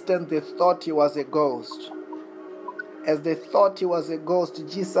the distance, they thought He was a ghost. As they thought He was a ghost,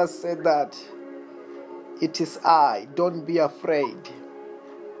 Jesus said that, "It is I, don't be afraid."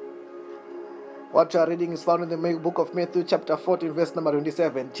 What you are reading is found in the book of Matthew chapter 14 verse number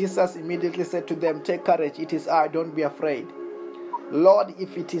 27. Jesus immediately said to them, "Take courage, it is I, don't be afraid." "Lord,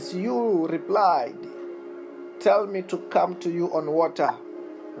 if it is you," replied, "tell me to come to you on water."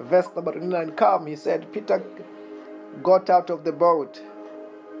 Verse number 29, "Come," He said. Peter got out of the boat,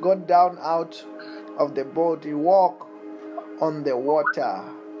 got down out of the boat. He walked on the water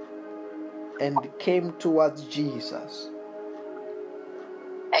and came towards Jesus.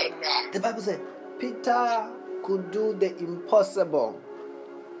 Amen. The Bible said Peter could do the impossible,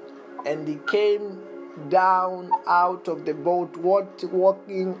 and he came down out of the boat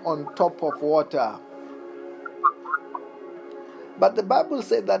walking on top of water. But the Bible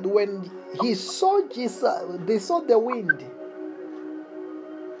said that when he saw Jesus, they saw the wind.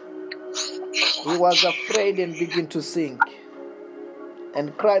 He was afraid and began to sink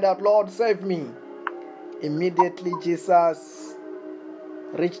and cried out, "Lord, save me." Immediately Jesus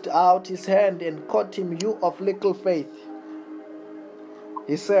reached out His hand and caught him. "You of little faith,"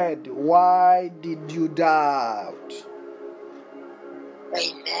 He said, "why did you doubt?"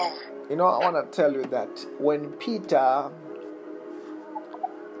 Amen. You know, I want to tell you that when Peter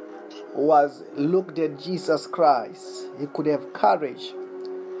looked at Jesus Christ, he could have courage,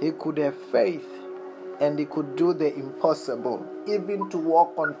 he could have faith, and he could do the impossible, even to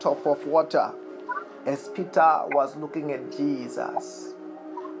walk on top of water, as Peter was looking at Jesus.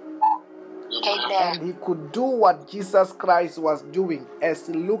 Amen. And he could do what Jesus Christ was doing, as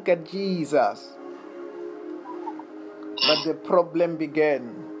he looked at Jesus. But the problem began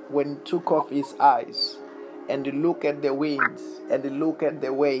when he took off his eyes and he looked at the winds and he looked at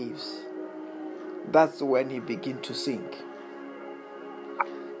the waves. That's when he began to sink.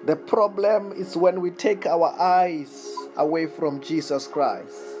 The problem is when we take our eyes away from Jesus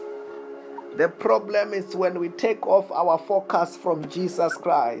Christ. The problem is when we take off our focus from Jesus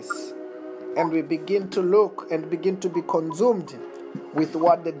Christ and we begin to look and begin to be consumed with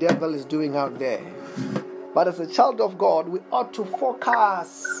what the devil is doing out there. But as a child of God, we ought to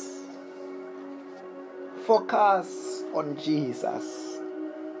focus on Jesus.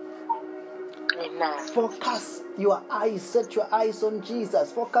 Amen. Focus your eyes, set your eyes on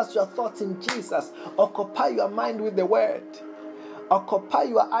Jesus. Focus your thoughts in Jesus. Occupy your mind with the word. Occupy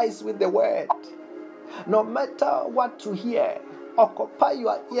your eyes with the word. No matter what you hear, occupy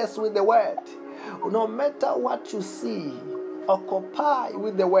your ears with the word. No matter what you see, occupy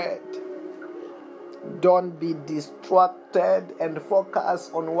with the word. Don't be distracted and focus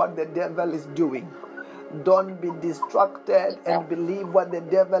on what the devil is doing. Don't be distracted and believe what the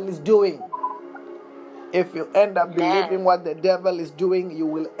devil is doing. If you end up believing what the devil is doing, you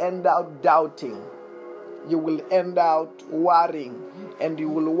will end up doubting. You will end out worrying. And you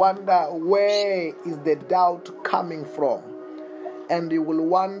will wonder, where is the doubt coming from? And you will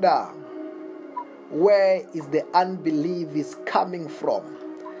wonder, where is the unbelief is coming from?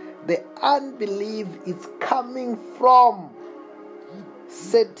 The unbelief is coming from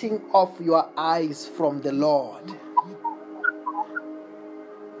setting off your eyes from the Lord.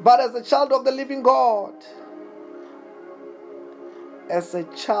 But as a child of the living God,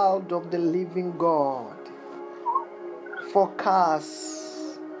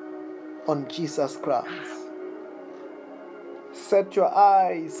 focus on Jesus Christ. Set your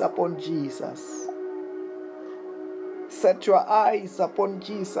eyes upon Jesus. Set your eyes upon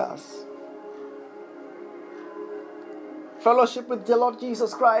Jesus. Fellowship with the Lord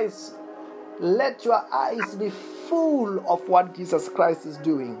Jesus Christ. Let your eyes be full of what Jesus Christ is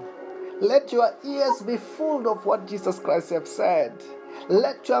doing. Let your ears be full of what Jesus Christ has said.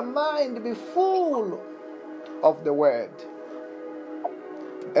 Let your mind be full of the word.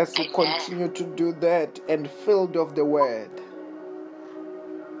 As you continue to do that and filled of the word,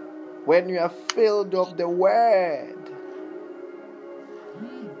 when you are filled of the word,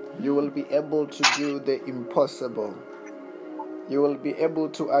 you will be able to do the impossible. You will be able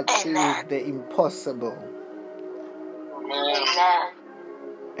to achieve the impossible. Amen.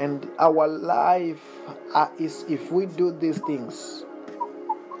 And our life is, if we do these things,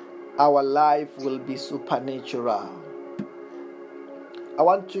 our life will be supernatural. I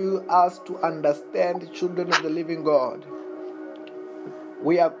want us to understand, children of the living God,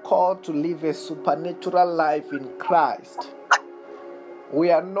 we are called to live a supernatural life in Christ. We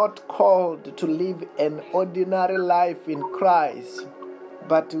are not called to live an ordinary life in Christ,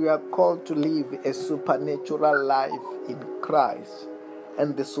 but we are called to live a supernatural life in Christ.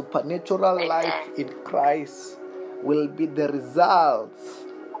 And the supernatural life in Christ will be the results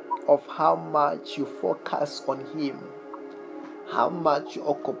of how much you focus on Him, how much you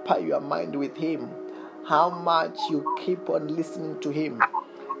occupy your mind with Him, how much you keep on listening to Him.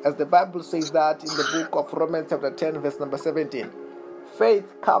 As the Bible says that in the book of Romans chapter 10 verse number 17,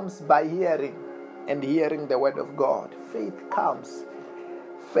 faith comes by hearing, and hearing the word of God. Faith comes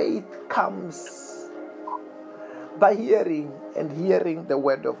by hearing, and hearing the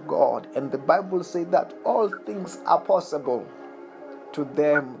word of God. And the Bible says that all things are possible to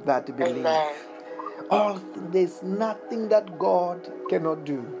them that believe. Amen. There's nothing that God cannot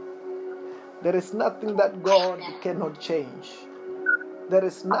do. There is nothing that God cannot change. There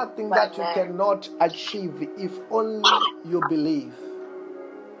is nothing that you cannot achieve if only you believe.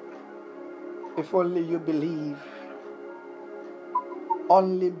 If only you believe.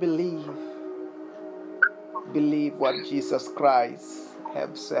 Only believe. Believe what Jesus Christ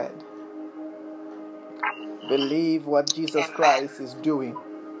have said. Believe what Jesus Christ is doing.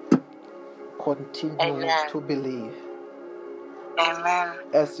 Continue to believe. Amen.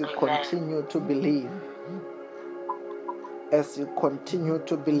 As you continue to believe,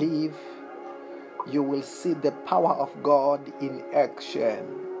 you will see the power of God in action.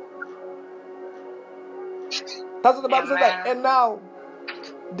 That's what the Bible says that. And now,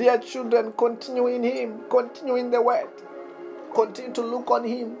 dear children, continue in Him, continue in the Word, continue to look on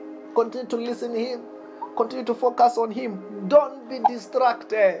Him, continue to listen to Him, continue to focus on Him. Don't be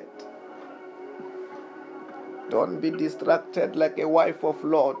distracted. Don't be distracted like a wife of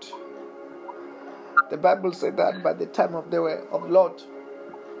Lot. The Bible said that by the time of Lot,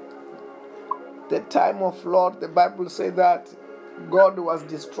 the Bible said that God was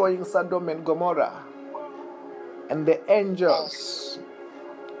destroying Sodom and Gomorrah. And the angels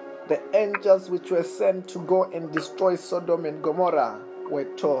which were sent to go and destroy Sodom and Gomorrah were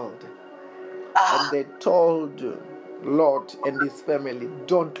told. And they told Lot and his family,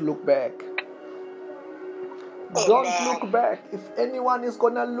 don't look back. Don't look back. If anyone is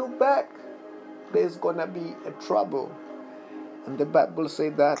going to look back, there's going to be a trouble. And the Bible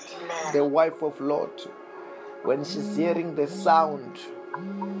says that the wife of Lot, when she's hearing the sound,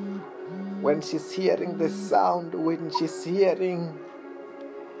 when she's hearing the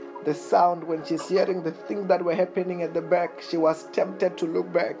things that were happening at the back, she was tempted to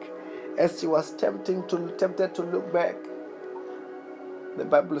look back. as she was tempted to look back, the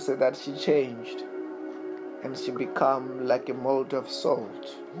Bible said that she changed and she became like a mold of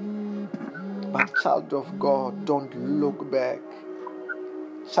salt. But child of God, don't look back.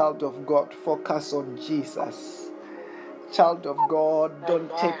 Child of God, focus on Jesus. Child of God, don't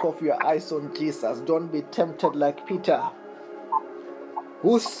take off your eyes on Jesus. Don't be tempted like Peter,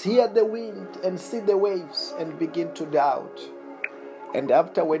 who hear the wind and see the waves and begin to doubt. And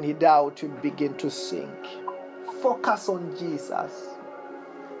after when he doubts, he begin to sink. Focus on Jesus.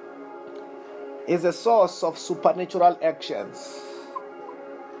 He's the source of supernatural actions.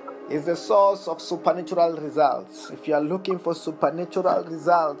 He's the source of supernatural results. If you are looking for supernatural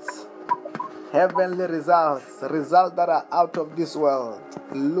results, heavenly results that are out of this world,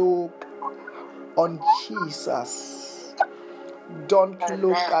 look on Jesus. Don't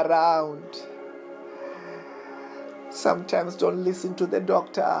look around. Sometimes don't listen to the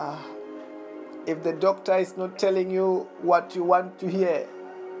doctor. If the doctor is not telling you what you want to hear,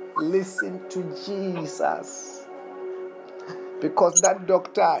 listen to Jesus. Because that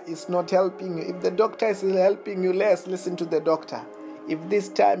doctor is not helping you. If the doctor is helping you less, listen to the doctor. If this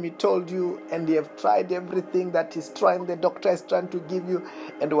time he told you and you have tried everything that the doctor is trying to give you,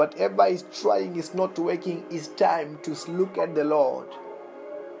 and whatever he's trying is not working, it's time to look at the Lord.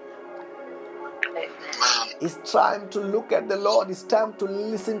 It's time to look at the Lord. It's time to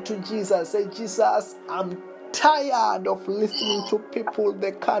listen to Jesus. Say, Jesus, I'm tired of listening to people.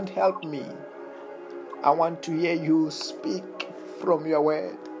 They can't help me. I want to hear you speak from your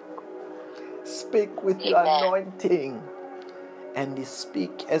word. Speak with your anointing. And you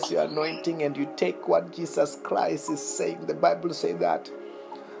speak as your anointing, and you take what Jesus Christ is saying. The Bible says that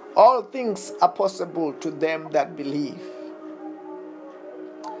all things are possible to them that believe.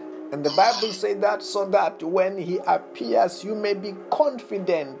 And the Bible says that so that when he appears, you may be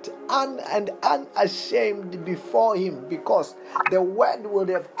confident and unashamed before him, because the word would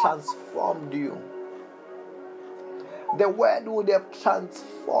have transformed you. The word would have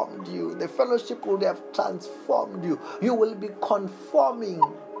transformed you. The fellowship would have transformed you. You will be conforming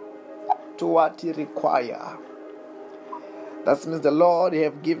to what he requires. That means the Lord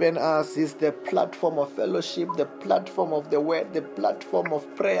have given us is the platform of fellowship, the platform of the word, the platform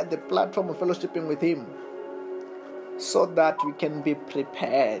of prayer, the platform of fellowshipping with him, so that we can be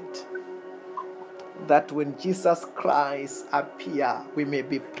prepared. That when Jesus Christ appears, we may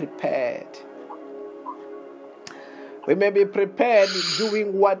be prepared. We may be prepared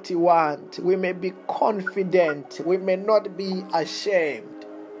doing what he wants. We may be confident. We may not be ashamed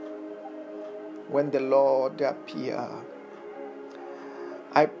when the Lord appears.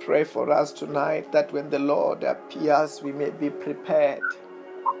 I pray for us tonight that when the Lord appears, we may be prepared.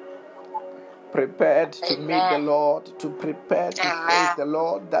 Prepared to meet the Lord, to prepare to face the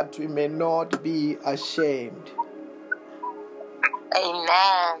Lord, that we may not be ashamed.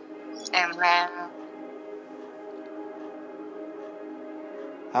 Amen. Amen.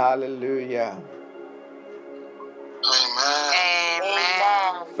 Hallelujah. Amen.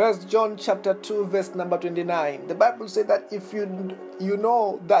 1 John chapter 2 verse number 29. The Bible says that if you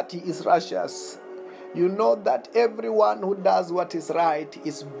know that he is righteous, you know that everyone who does what is right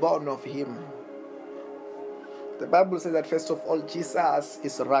is born of him. The Bible says that first of all, Jesus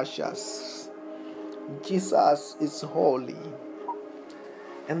is righteous. Jesus is holy.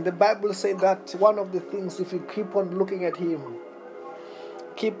 And the Bible says that one of the things, if you keep on looking at him,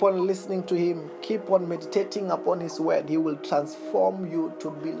 keep on listening to him, keep on meditating upon his word, he will transform you to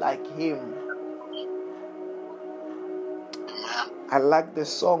be like him. I like the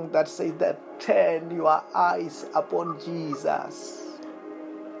song that says that turn your eyes upon Jesus.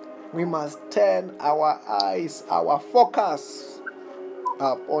 We must turn our eyes, our focus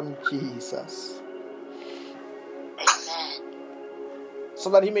upon Jesus. So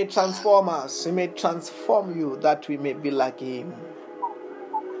that he may transform us, he may transform you, that we may be like him.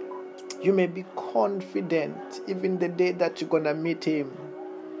 You may be confident even the day that you're going to meet him.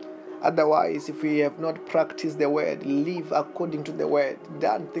 Otherwise, if we have not practiced the word, live according to the word,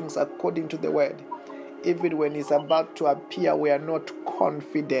 done things according to the word, even when he's about to appear, we are not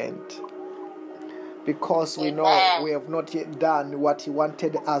confident, because we know we have not yet done what he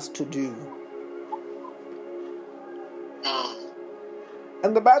wanted us to do.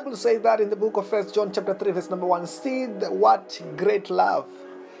 And the Bible says that in the book of 1 John chapter 3 verse number 1, see what great love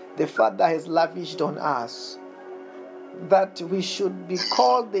the Father has lavished on us, that we should be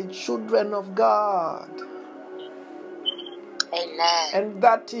called the children of God. Amen. And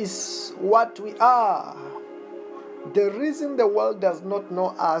that is what we are. The reason the world does not know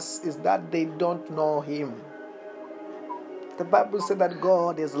us is that they don't know him. The Bible said that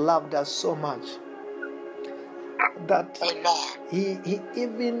God has loved us so much that He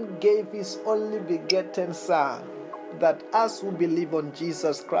even gave His only begotten Son, that us who believe on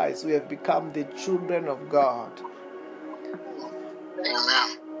Jesus Christ, we have become the children of God.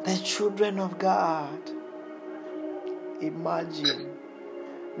 Amen. The children of God. Imagine,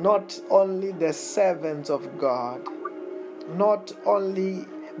 not only the servants of God, not only,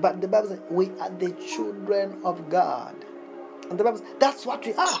 but the Bible says we are the children of God. And the Bible says that's what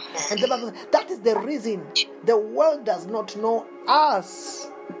we are. And the Bible says that is the reason the world does not know us.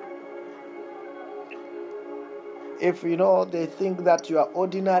 If they think that you are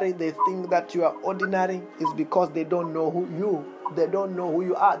ordinary, is because they don't know they don't know who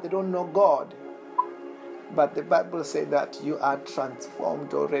you are, they don't know God. But the Bible says that you are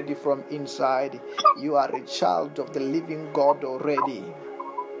transformed already from inside. You are a child of the living God already.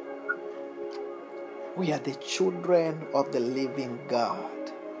 We are the children of the living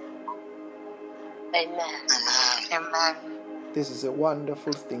God. Amen. Amen. This is a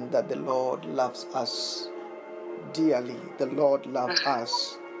wonderful thing that the Lord loves us dearly. The Lord loves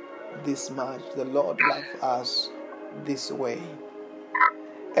us this much. The Lord loves us this way.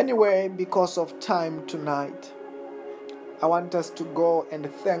 Anyway, because of time tonight, I want us to go and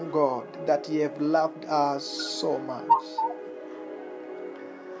thank God that He has loved us so much.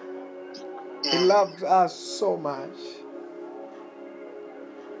 He loved us so much.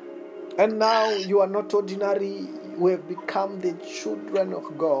 And now you are not ordinary. You have become the children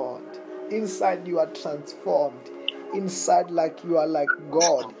of God. Inside you are transformed. Inside like you are like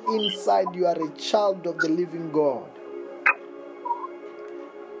God. Inside you are a child of the living God.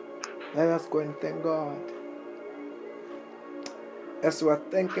 Let us go and thank God. As we are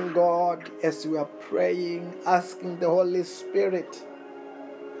thanking God, as we are praying, asking the Holy Spirit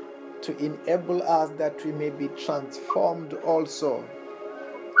to enable us that we may be transformed also,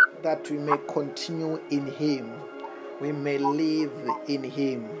 that we may continue in Him, we may live in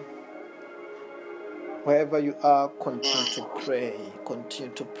Him. Wherever you are, continue to pray.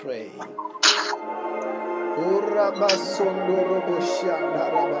 Continue to pray.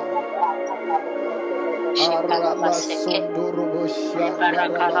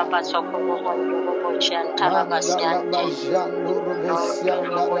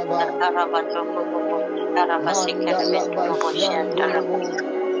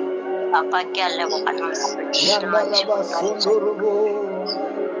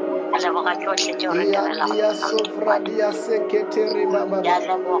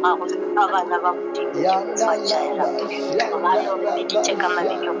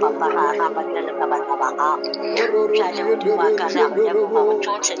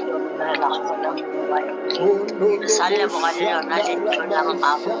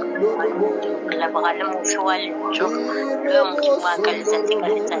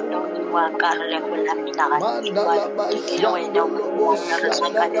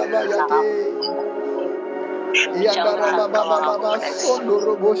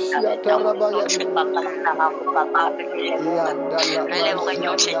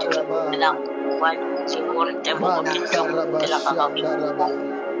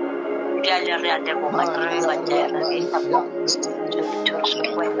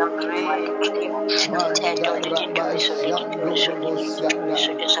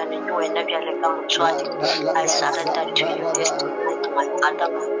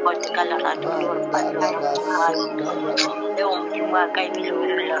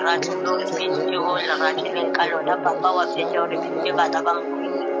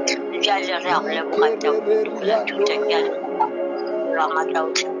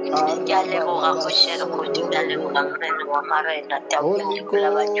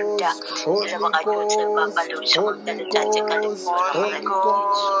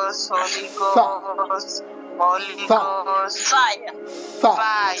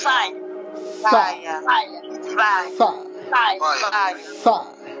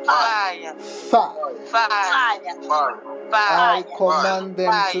 I command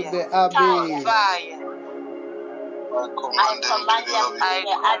them to the abyss. I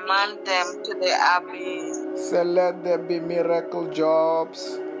command them to the abyss. So let there be miracle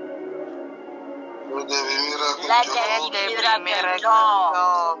jobs. Let there be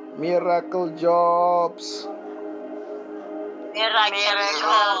Miracle jobs.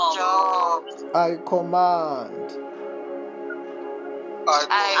 Miracle jobs. I command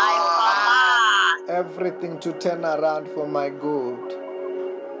everything to turn around for my good.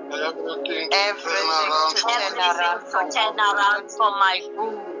 Everything to turn around for my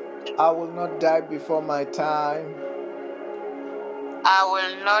good. I will not die before my time. I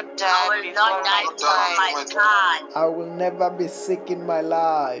will not die before my time. I will never be sick in my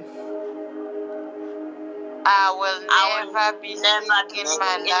life. I will never be sick in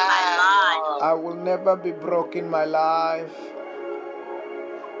my life. I will never be broke in my life.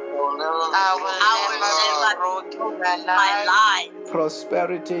 I will never be broke in my life.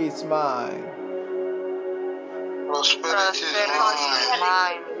 Prosperity is mine. Prosperity is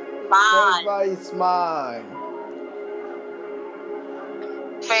mine. Favor is mine.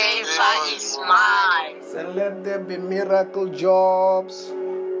 Favor is mine. So let there be miracle jobs.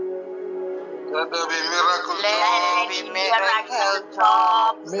 Let there be Let there be miracle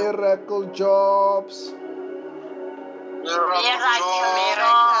jobs. Miracle jobs. Miracle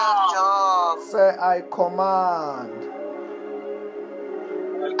jobs. Say, I command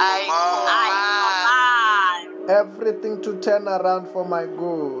I command everything to turn around for my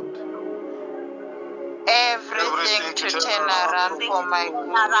good. everything to turn around for my good.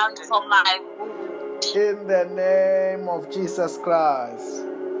 In the name of Jesus Christ.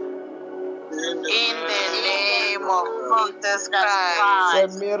 In the name of Jesus Christ. Say,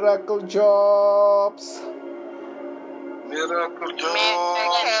 miracle jobs. miracle job.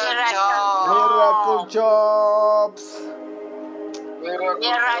 Miracle jobs. Miracle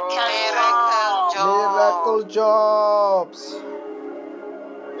jobs.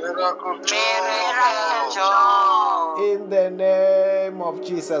 Miracle job. In the name of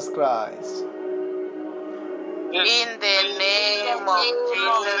Jesus Christ. In the name of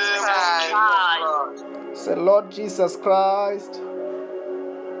Jesus Christ. Say, Lord Jesus Christ,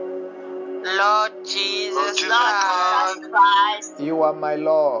 Lord Jesus Christ, you are my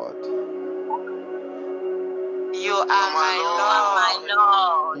Lord. you are my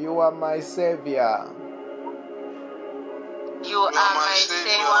Lord. You are my Savior. You are my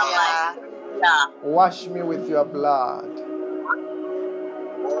Savior. Wash me with your blood.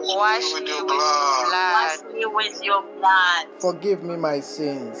 Wash me with your blood. Forgive me my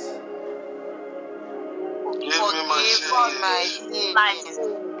sins. Forgive me my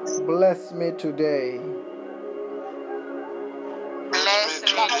sins. Bless me today. Bless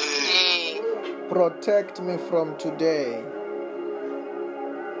me today. Protect me from today.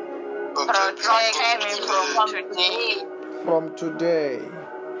 Protect me from today. From today,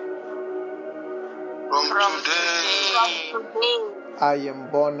 From today. I am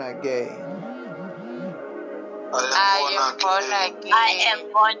born again. I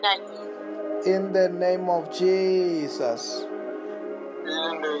am born again. In the name of Jesus. In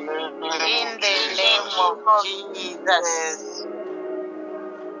the In the name of Jesus.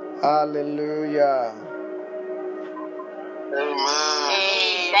 Hallelujah. Amen.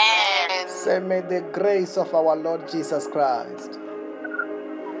 Amen. Say, may the grace of our Lord Jesus Christ, In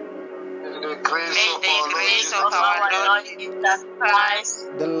the grace May of the our Lord grace Jesus of our Christ, Lord Jesus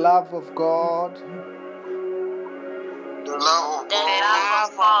Christ, the love of God, the love of the God,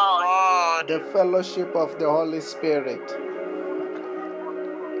 love of God, the fellowship of the Holy Spirit the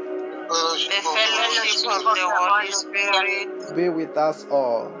fellowship of fellowship of the Holy Spirit be with us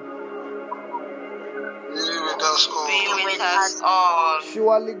all. be with us all. be with us all.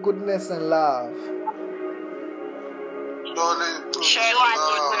 Surely goodness and love Surely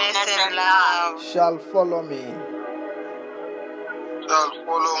Goodness and love shall follow me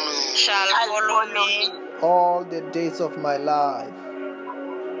shall follow me all the days of my life,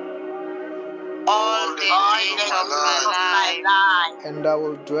 all the days of my life, and I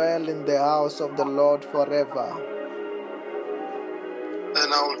will dwell in the house of the Lord forever.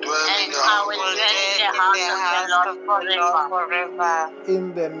 and I will dwell in and the I house will of dwell in the house of the Lord forever.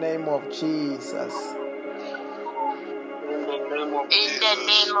 In the name of Jesus. in the name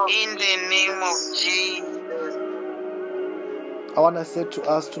of In the name of Jesus. I want to say to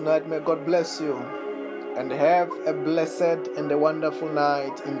us tonight, may God bless you and have a blessed and a wonderful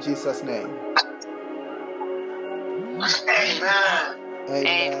night in Jesus' name. Amen.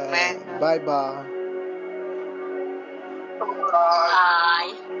 Amen. Amen. Bye-bye.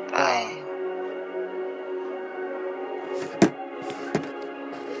 Bye. Bye.